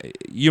didn't.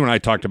 You and I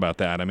talked about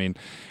that. I mean,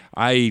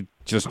 I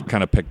just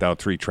kind of picked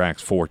out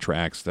 4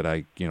 tracks that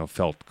I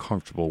felt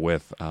comfortable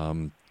with,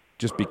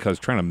 just because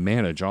trying to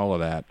manage all of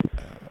that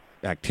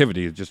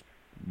activity is just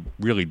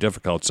really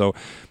difficult. So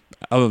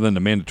other than the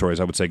mandatories,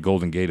 I would say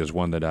Golden Gate is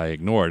one that I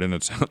ignored, and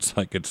it sounds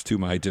like it's to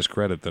my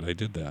discredit that I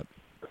did that.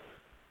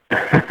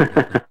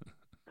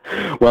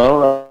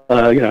 Well,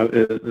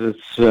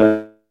 it's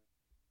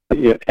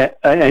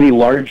any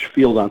large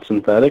field on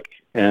synthetic,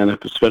 and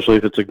especially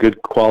if it's a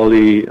good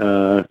quality,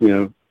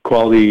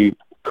 quality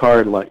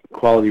card, like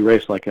quality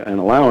race, like an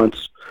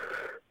allowance,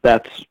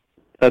 that's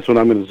what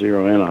I'm going to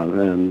zero in on.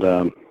 And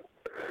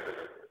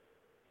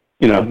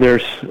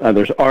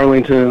there's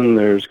Arlington,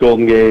 there's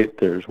Golden Gate,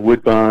 there's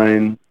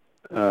Woodbine,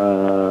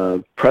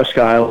 Presque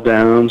Isle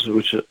Downs,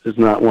 which is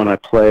not one I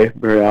play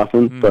very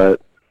often, but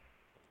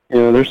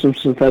there's some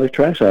synthetic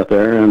tracks out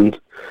there, and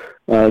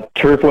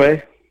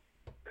Turfway.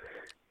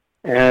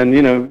 And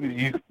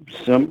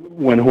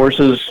when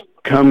horses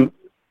come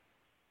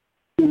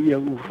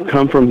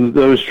from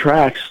those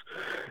tracks,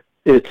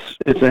 it's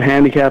a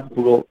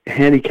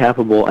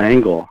handicapable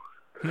angle,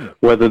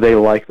 whether they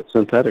like the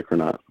synthetic or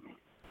not.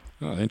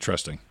 Oh,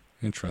 interesting.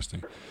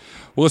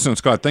 Well, listen,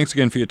 Scott, thanks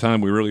again for your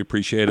time. We really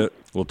appreciate it.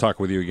 We'll talk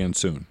with you again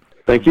soon.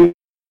 Thank you.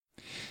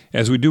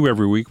 As we do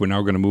every week, we're now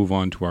going to move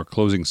on to our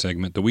closing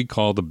segment that we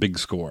call the Big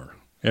Score.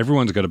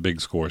 Everyone's got a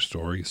big score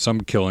story,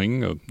 some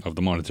killing of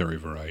the monetary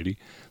variety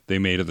they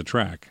made of the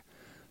track.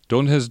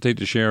 Don't hesitate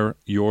to share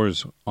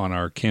yours on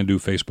our Can Do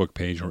Facebook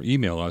page, or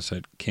email us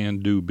at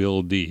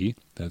candobilld,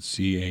 that's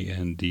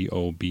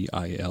CANDOBILLD,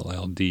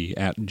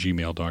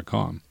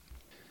 @gmail.com.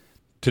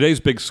 Today's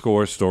Big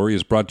Score story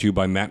is brought to you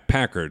by Matt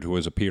Packard, who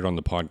has appeared on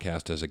the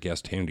podcast as a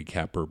guest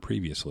handicapper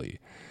previously.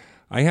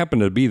 I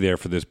happened to be there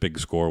for this Big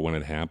Score when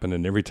it happened,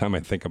 and every time I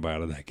think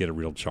about it, I get a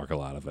real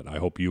chuckle out of it. I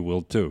hope you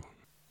will too.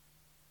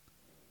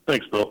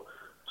 Thanks, Bill.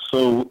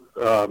 So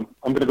I'm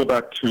going to go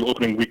back to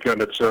opening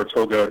weekend at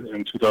Saratoga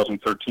in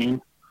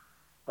 2013.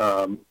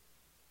 Opening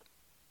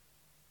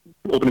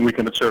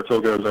weekend at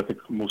Saratoga, as I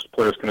think most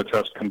players can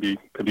attest, can be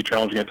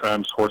challenging at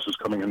times. Horses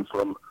coming in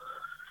from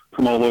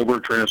all over,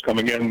 trainers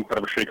coming in, kind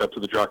of a shake-up to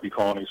the jockey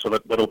colony. So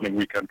that opening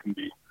weekend can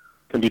be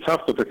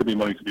tough, but there could be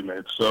money to be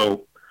made.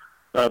 So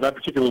that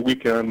particular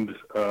weekend,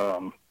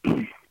 I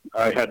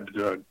had,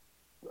 I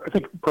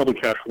think, probably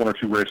cashed one or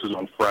two races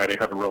on Friday,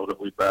 had a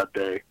relatively bad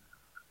day.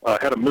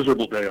 Had a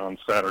miserable day on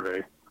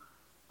Saturday.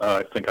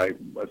 If I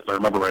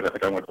remember right, I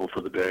think I went over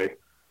for the day.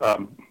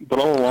 But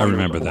all along, I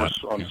remember that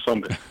on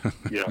Sunday.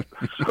 Yeah.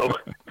 So,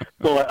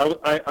 well,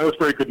 I was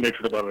very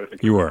good-natured about it. I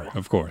think you were,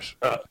 of course.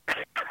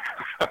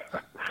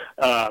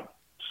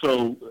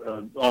 So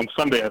on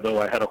Sunday,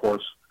 though, I had a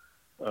horse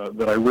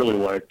that I really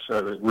liked.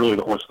 Really,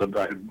 the horse that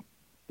I had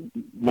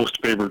most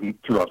favored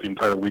throughout the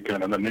entire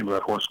weekend, and the name of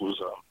that horse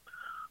was,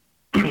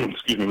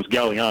 was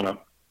Galliana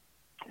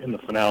in the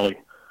finale.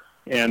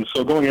 And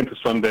so going into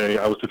Sunday,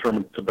 I was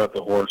determined to bet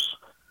the horse.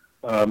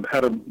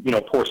 Had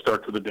a poor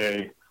start to the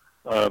day.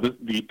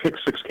 The pick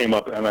six came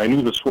up, and I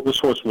knew this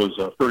horse was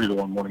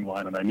 30-1 morning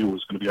line, and I knew it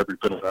was going to be every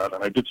bit of that.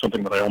 And I did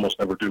something that I almost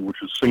never do,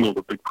 which is single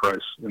the big price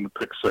in the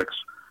pick six.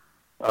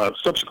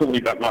 Subsequently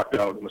got knocked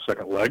out in the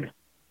second leg.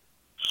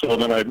 So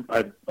then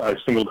I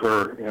singled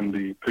her in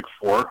the pick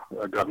four,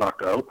 got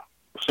knocked out.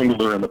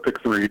 Singled her in the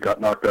pick three,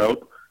 got knocked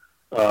out.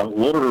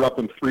 Loaded her up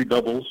in three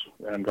doubles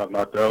and got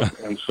knocked out,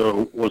 and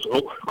so was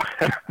 0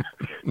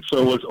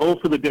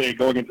 for the day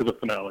going into the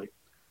finale.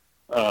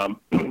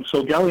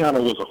 So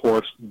Galliana was a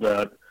horse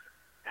that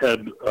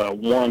had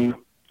won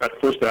at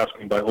first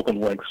asking by open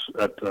lengths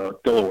at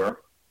Delaware.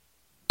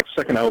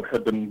 Second out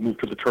had been moved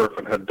to the turf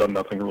and had done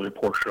nothing, really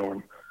poor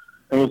showing,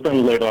 and was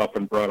then laid off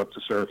and brought up to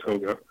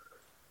Saratoga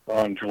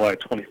on July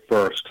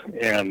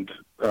 21st. And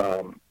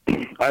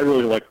I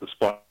really liked the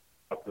spot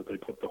that they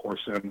put the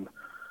horse in.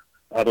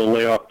 The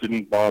layoff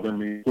didn't bother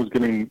me. I was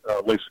getting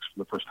Lasix for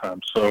the first time.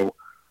 So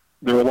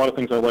there were a lot of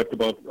things I liked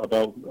about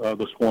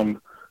this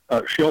one.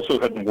 She also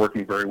had been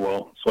working very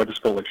well, so I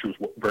just felt like she was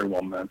very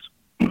well meant.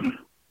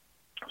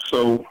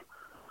 So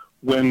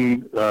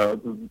when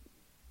the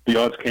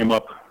odds came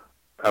up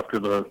after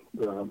the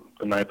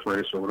ninth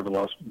race, or whatever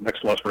the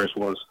next last race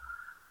was,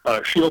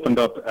 she opened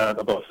up at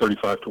about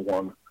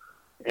 35-1.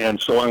 And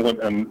so I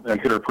went and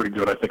hit her pretty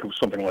good. I think it was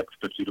something like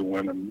 50 to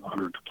win and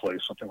 100 to play,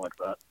 something like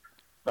that.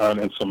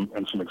 And some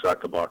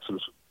exacta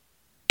boxes.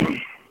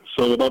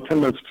 So about 10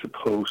 minutes to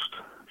post,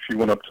 she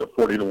went up to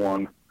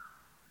 40-1,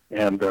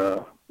 and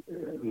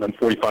then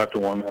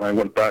 45-1, and I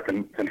went back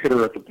and hit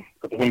her at the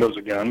windows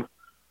again.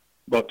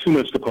 About 2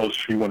 minutes to post,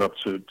 she went up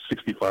to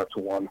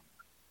 65-1,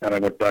 and I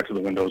went back to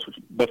the windows.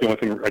 But the only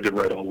thing I did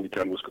right all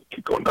weekend was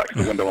keep going back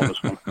to the window on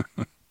this one.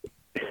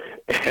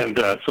 And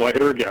so I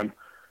hit her again,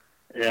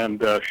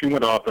 and she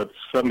went off at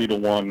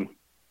 70-1.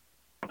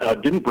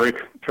 Didn't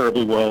break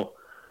terribly well.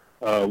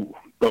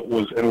 But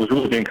was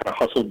really being kind of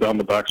hustled down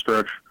the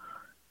backstretch.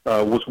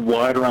 Was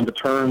wide around the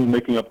turn,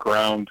 making up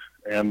ground,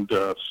 and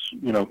kind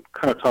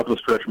of top of the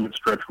stretch,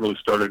 mid-stretch, really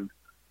started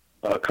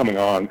coming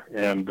on,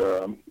 and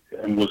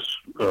was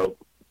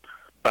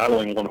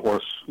battling one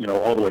horse,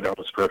 all the way down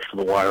the stretch to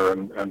the wire,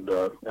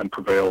 and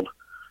prevailed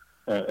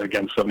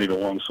again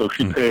 70-1. So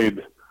she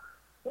paid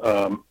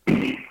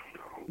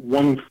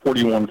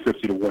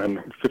 $141.50 to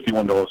win,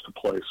 $51 to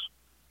place.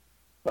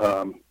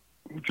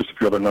 Just a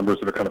few other numbers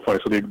that are kind of funny.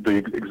 So the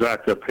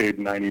exacta paid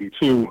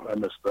 $982. I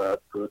missed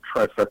that. The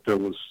trifecta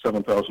was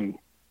 $7,000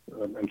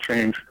 and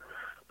change.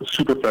 The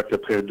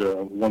superfecta paid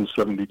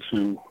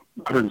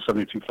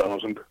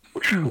 $172,000,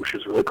 which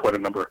is really quite a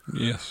number.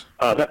 Yes.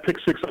 That pick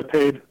six I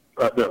paid.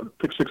 The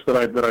pick six that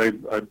I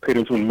paid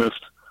into and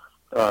missed.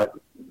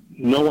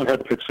 No one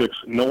had pick six.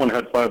 No one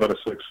had 5 out of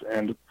 6,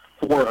 and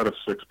 4 out of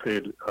 6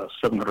 paid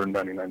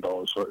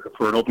 $799. So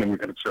for an opening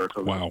weekend at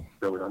Saratoga, wow,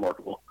 really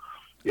remarkable.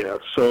 Yeah.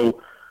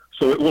 So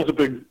it was a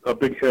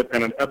big hit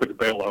and an epic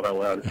bailout,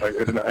 I'll add.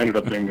 It ended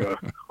up being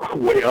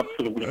way up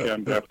for the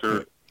weekend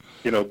after,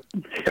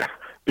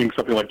 being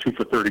something like 2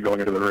 for 30 going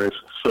into the race.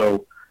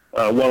 So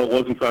while it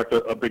was in fact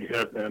a big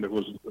hit, and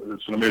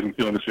it's an amazing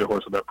feeling to see a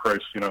horse at that price,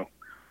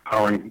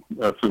 powering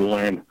through the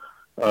lane,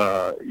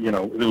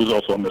 it was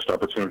also a missed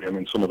opportunity. I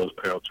mean, some of those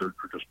payouts are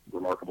just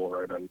remarkable,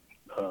 right? And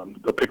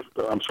the pick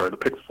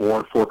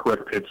four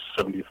correct paid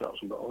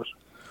 $70,000.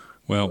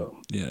 Well,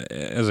 yeah,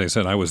 as I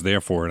said, I was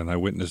there for it, and I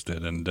witnessed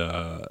it, and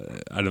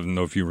I don't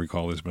know if you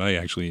recall this, but I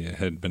actually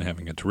had been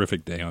having a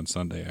terrific day on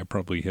Sunday. I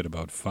probably hit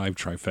about 5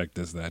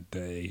 trifectas that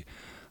day.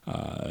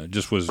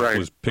 Just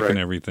was picking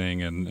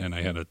everything, and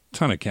I had a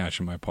ton of cash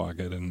in my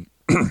pocket, and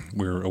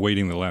we were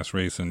awaiting the last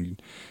race,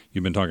 and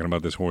you've been talking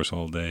about this horse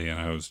all day, and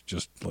I was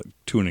just like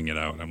tuning it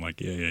out. I'm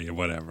like, yeah,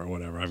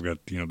 whatever. I've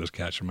got this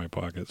cash in my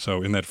pocket.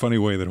 So in that funny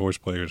way that horse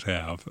players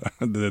have,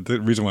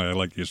 the reason why I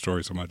like your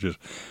story so much is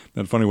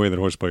that funny way that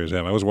horse players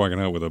have. I was walking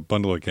out with a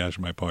bundle of cash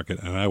in my pocket,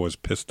 and I was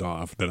pissed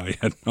off that I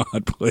had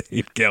not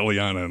played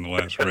Galliana in the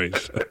last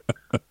race.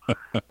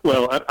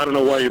 Well, I don't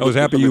know why you. I was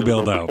happy you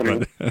bailed out.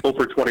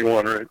 Over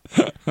 21, right?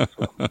 So.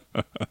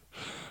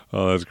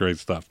 Oh, that's great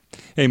stuff.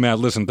 Hey, Matt,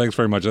 listen, thanks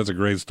very much. That's a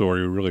great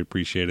story. We really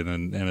appreciate it.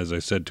 And as I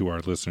said to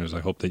our listeners, I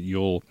hope that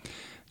you'll,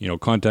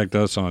 contact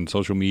us on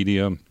social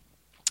media.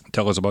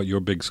 Tell us about your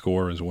big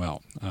score as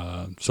well.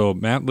 So,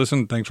 Matt,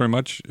 listen, thanks very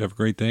much. Have a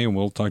great day, and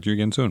we'll talk to you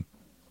again soon.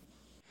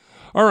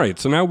 All right,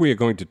 so now we are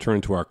going to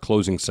turn to our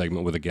closing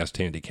segment with a guest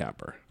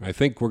handicapper. I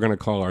think we're going to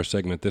call our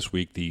segment this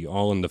week the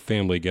All in the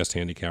Family guest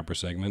handicapper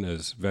segment,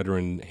 as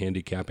veteran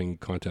handicapping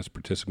contest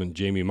participant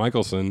Jamie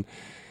Michelson.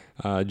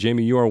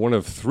 Jamie, you are one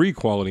of 3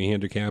 quality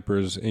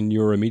handicappers in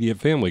your immediate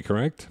family,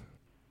 correct?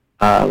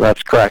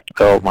 That's correct,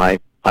 Bill. My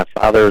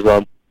father is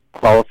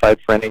qualified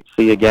for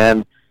NHC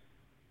again.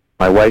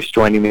 My wife's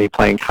joining me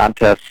playing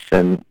contests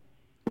and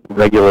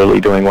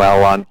regularly doing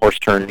well on horse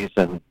tourneys,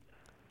 and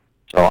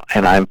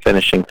I'm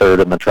finishing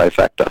 3rd in the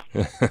trifecta.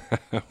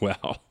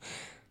 Well,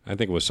 I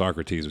think it was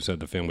Socrates who said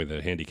the family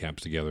that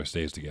handicaps together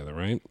stays together,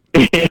 right?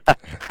 Yeah,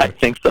 I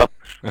think so.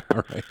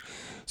 All right.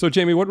 So,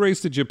 Jamie, what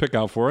race did you pick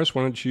out for us?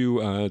 Why don't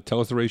you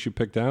tell us the race you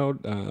picked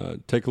out,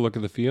 take a look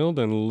at the field,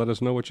 and let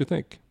us know what you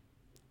think.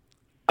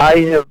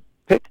 I've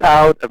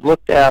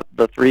looked at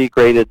the 3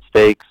 graded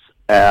stakes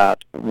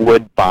at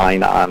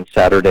Woodbine on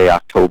Saturday,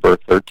 October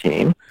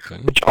 13,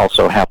 okay, which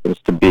also happens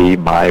to be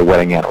my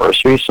wedding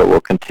anniversary, so we'll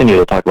continue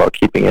to talk about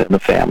keeping it in the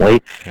family.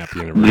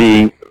 Happy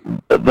anniversary.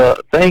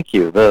 Thank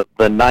you. The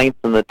 9th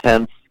and the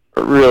 10th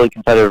are really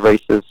competitive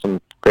races, some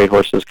great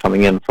horses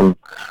coming in from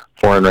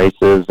foreign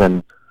races,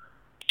 and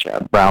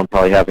Chad Brown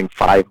probably having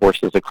 5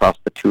 horses across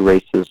the 2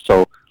 races.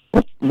 So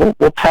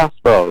we'll pass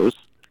those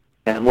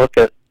and look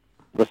at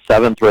the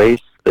 7th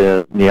race,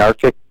 the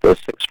Arctic, the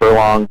 6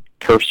 furlong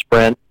turf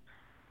sprint,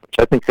 which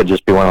I think could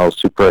just be one of those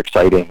super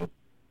exciting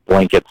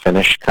blanket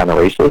finish kind of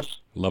races.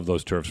 Love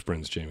those turf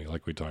sprints, Jamie,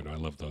 like we talked about. I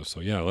love those.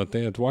 So, yeah,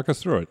 walk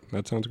us through it.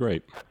 That sounds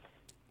great.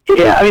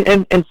 Yeah, I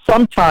mean, and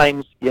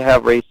sometimes you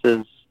have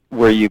races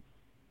where you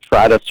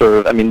try to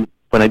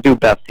when I do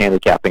best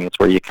handicapping, it's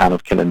where you kind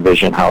of can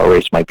envision how a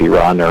race might be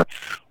run or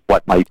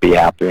what might be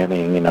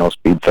happening,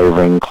 speed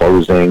favoring,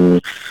 closing,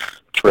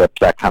 trip,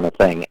 that kind of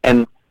thing.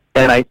 And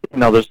I,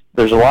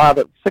 there's a lot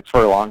of 6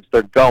 furlongs.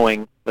 They're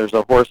going. There's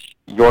a horse,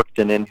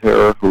 Yorkton, in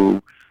here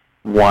who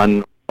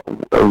won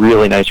a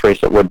really nice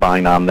race at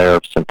Woodbine on their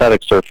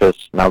synthetic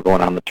surface, now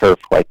going on the turf,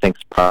 who I think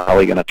is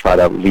probably going to try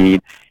to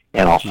lead,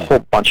 and a whole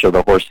bunch of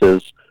the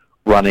horses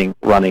running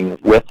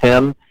with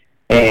him.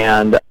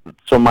 And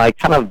so my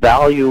kind of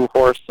value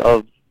horse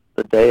of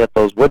the day at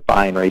those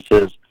Woodbine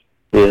races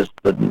is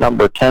the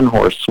number 10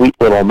 horse, Sweet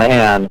Little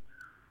Man,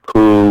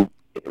 who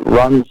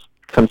runs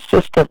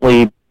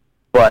consistently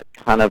but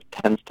kind of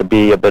tends to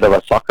be a bit of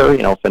a sucker,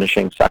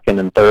 finishing 2nd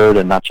and 3rd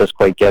and not just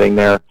quite getting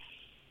there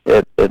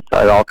at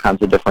all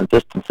kinds of different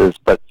distances.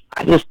 But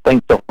I just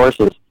think the horse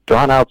is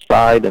drawn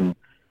outside and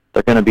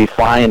they're going to be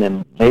flying,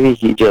 and maybe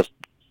he just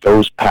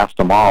goes past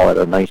them all at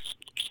a nice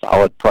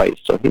solid price.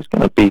 So he's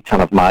going to be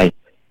kind of my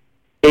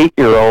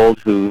 8-year-old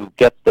who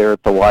gets there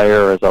at the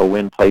wire as a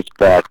win place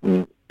bet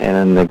and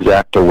an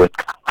exactor with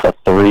the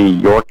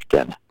 3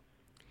 Yorkton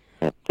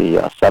at the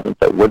 7th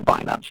at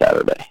Woodbine on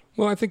Saturday.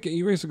 Well, I think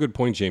you raised a good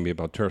point, Jamie,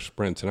 about turf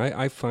sprints, and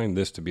I find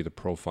this to be the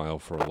profile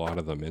for a lot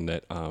of them in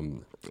that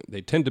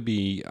they tend to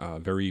be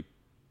very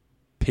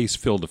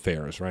pace-filled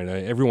affairs, right?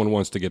 Everyone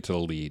wants to get to the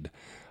lead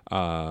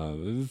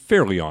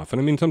fairly often.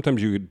 I mean,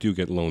 sometimes you do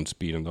get lone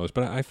speed in those,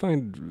 but I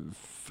find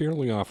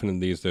fairly often in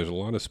these there's a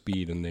lot of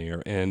speed in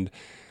there, and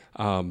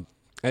I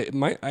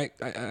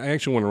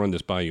actually want to run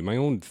this by you. My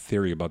own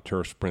theory about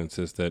turf sprints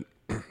is that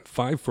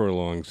 5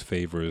 furlongs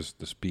favors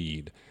the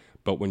speed,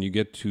 but when you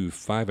get to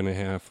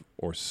 5.5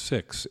 or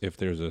 6, if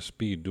there's a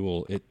speed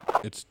duel,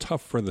 it's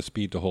tough for the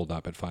speed to hold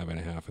up at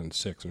 5.5 and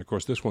 6. And of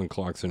course, this one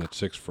clocks in at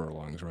 6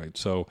 furlongs, right?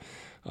 So,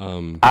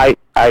 I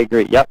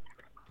agree. Yep,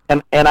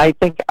 and I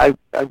think I'm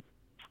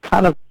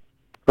kind of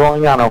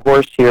going on a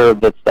horse here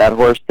that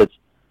horse that's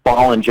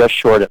fallen just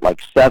short at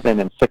like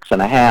 7 and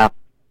 6.5.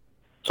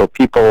 So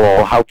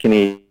people, how can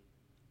he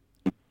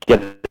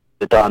get it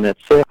done at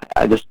 6?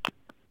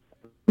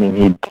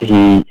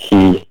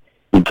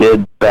 He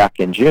did back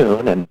in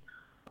June, and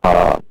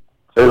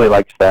clearly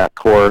likes that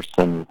course.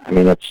 And I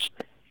mean, it's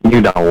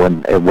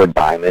when at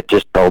Woodbine,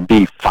 there'll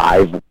be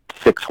 5,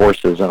 6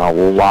 horses in a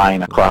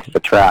line across the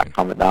track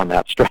coming down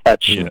that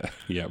stretch. Yeah,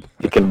 yeah.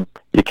 You can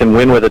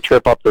win with a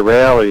trip up the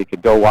rail, or you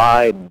could go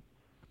wide. And,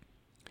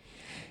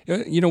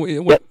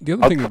 the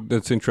other thing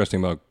that's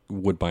interesting about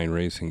Woodbine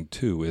racing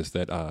too is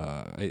that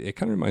it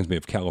kind of reminds me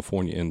of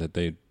California in that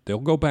they'll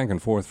go back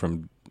and forth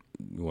from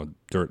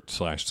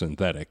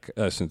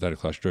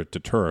dirt/synthetic/dirt to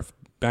turf,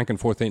 back and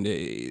forth. And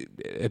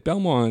at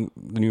Belmont,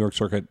 the New York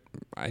circuit,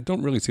 I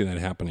don't really see that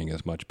happening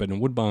as much. But in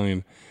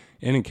Woodbine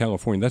and in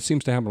California, that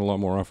seems to happen a lot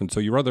more often. So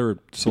your other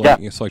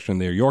selection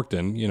there,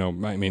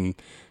 Yorkton, I mean,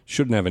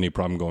 shouldn't have any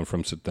problem going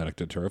from synthetic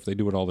to turf. They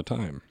do it all the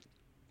time.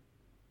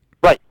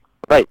 Right.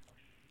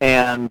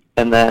 And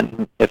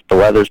then if the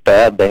weather's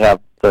bad,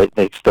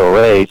 they still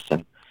race.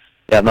 And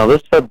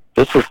there's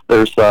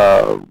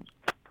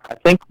I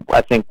think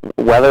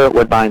weather at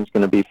Woodbine's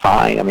going to be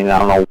fine. I mean, I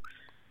don't know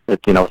if,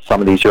 some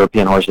of these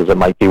European horses that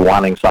might be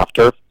wanting soft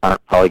turf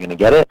aren't probably going to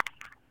get it.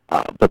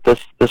 But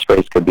this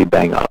race could be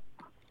bang up.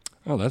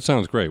 Oh, that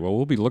sounds great. Well,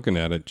 we'll be looking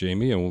at it,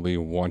 Jamie, and we'll be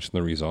watching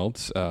the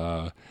results.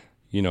 You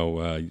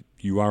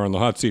are on the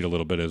hot seat a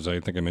little bit, as I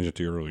think I mentioned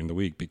to you earlier in the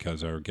week,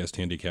 because our guest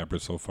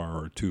handicappers so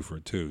far are 2 for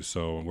 2.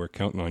 So we're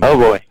counting on you. Oh,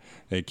 boy.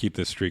 Hey, keep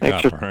this streak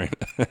up, all right?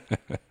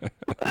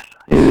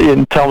 You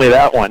didn't tell me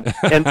that one.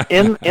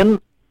 And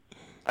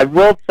I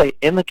will say,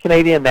 in the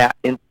Canadian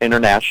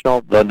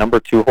International, the number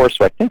 2 horse,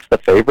 who I think is the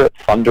favorite,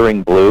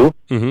 Thundering Blue,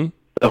 mm-hmm.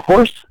 the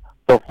horse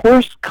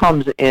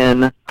comes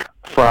in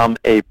from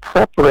a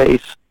prep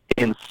race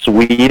in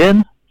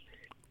Sweden.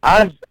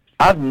 I've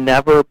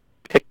never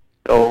picked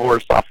a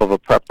horse off of a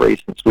prep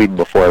race in Sweden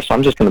before, so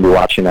I'm just going to be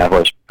watching that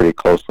horse pretty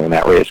closely in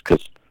that race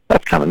because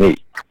that's kind of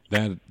neat.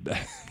 That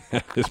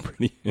is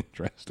pretty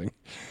interesting.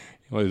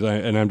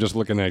 And I'm just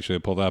looking, actually, I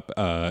pulled up,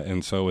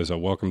 and so is a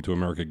Welcome to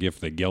America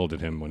gift they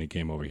gelded him when he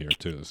came over here,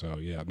 too. So,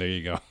 yeah, there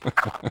you go.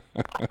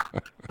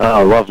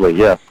 Oh, lovely,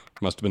 yeah.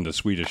 Must have been the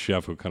Swedish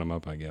chef who cut him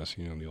up, I guess.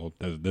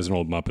 There's an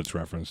old Muppets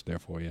reference there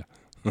for you.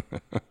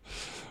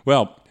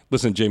 Well,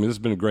 listen, Jamie, this has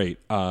been great.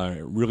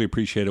 Really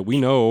appreciate it.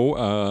 We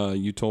know,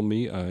 you told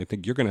me, I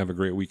think you're going to have a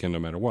great weekend no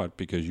matter what,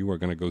 because you are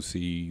going to go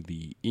see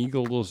the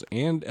Eagles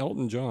and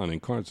Elton John in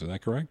concert. Is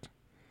that correct?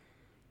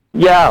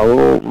 Yeah,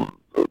 we'll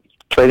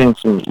trading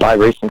some live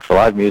racing for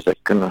live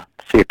music. Gonna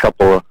see a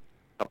couple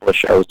of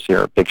shows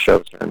here, big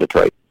shows here in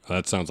Detroit.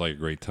 That sounds like a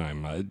great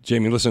time.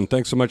 Jamie, listen,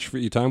 thanks so much for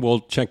your time. We'll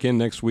check in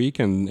next week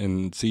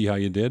and see how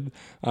you did.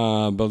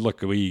 But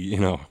look,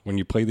 when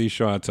you play these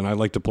shots, and I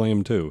like to play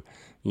them too,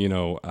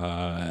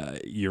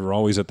 you're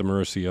always at the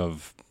mercy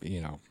of,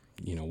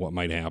 what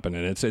might happen.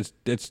 And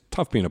it's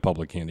tough being a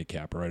public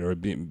handicapper, right? Or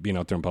being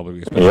out there in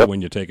public, especially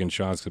when you're taking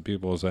shots that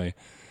people will say,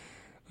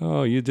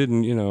 oh, you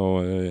didn't,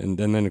 and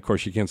then, of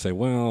course, you can't say,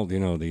 well,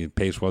 the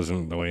pace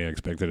wasn't the way I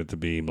expected it to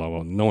be, blah,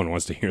 blah. No one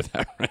wants to hear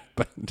that, right?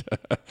 But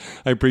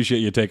I appreciate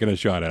you taking a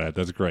shot at it.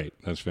 That's great.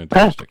 That's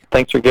fantastic.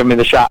 Thanks for giving me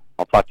the shot.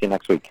 I'll talk to you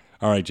next week.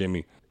 All right,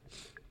 Jamie.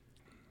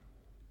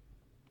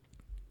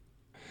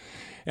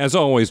 As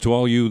always, to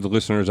all you, the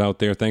listeners out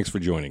there, thanks for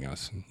joining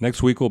us.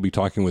 Next week, we'll be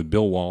talking with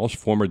Bill Walsh,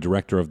 former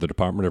director of the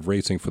Department of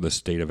Racing for the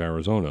state of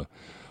Arizona.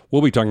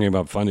 We'll be talking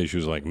about fun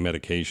issues like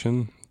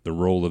medication, the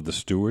role of the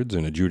stewards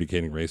in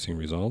adjudicating racing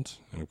results.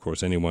 And, of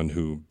course, anyone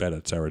who bet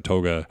at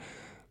Saratoga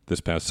this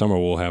past summer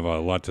will have a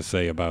lot to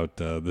say about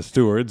the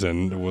stewards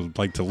and would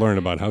like to learn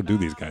about how do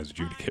these guys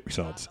adjudicate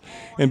results.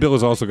 And Bill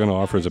is also going to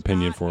offer his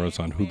opinion for us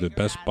on who the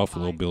best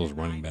Buffalo Bills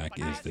running back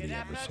is that he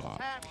ever saw.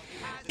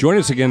 Join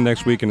us again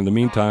next week, and in the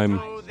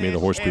meantime, may the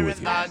horse be with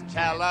you.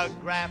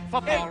 Telegraph for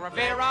Paul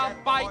Revere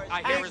bite.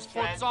 I hear his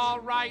foot's all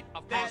right.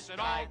 Of course, it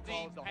all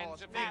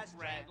depends if it's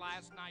red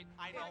last night.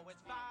 I know it's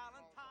violent.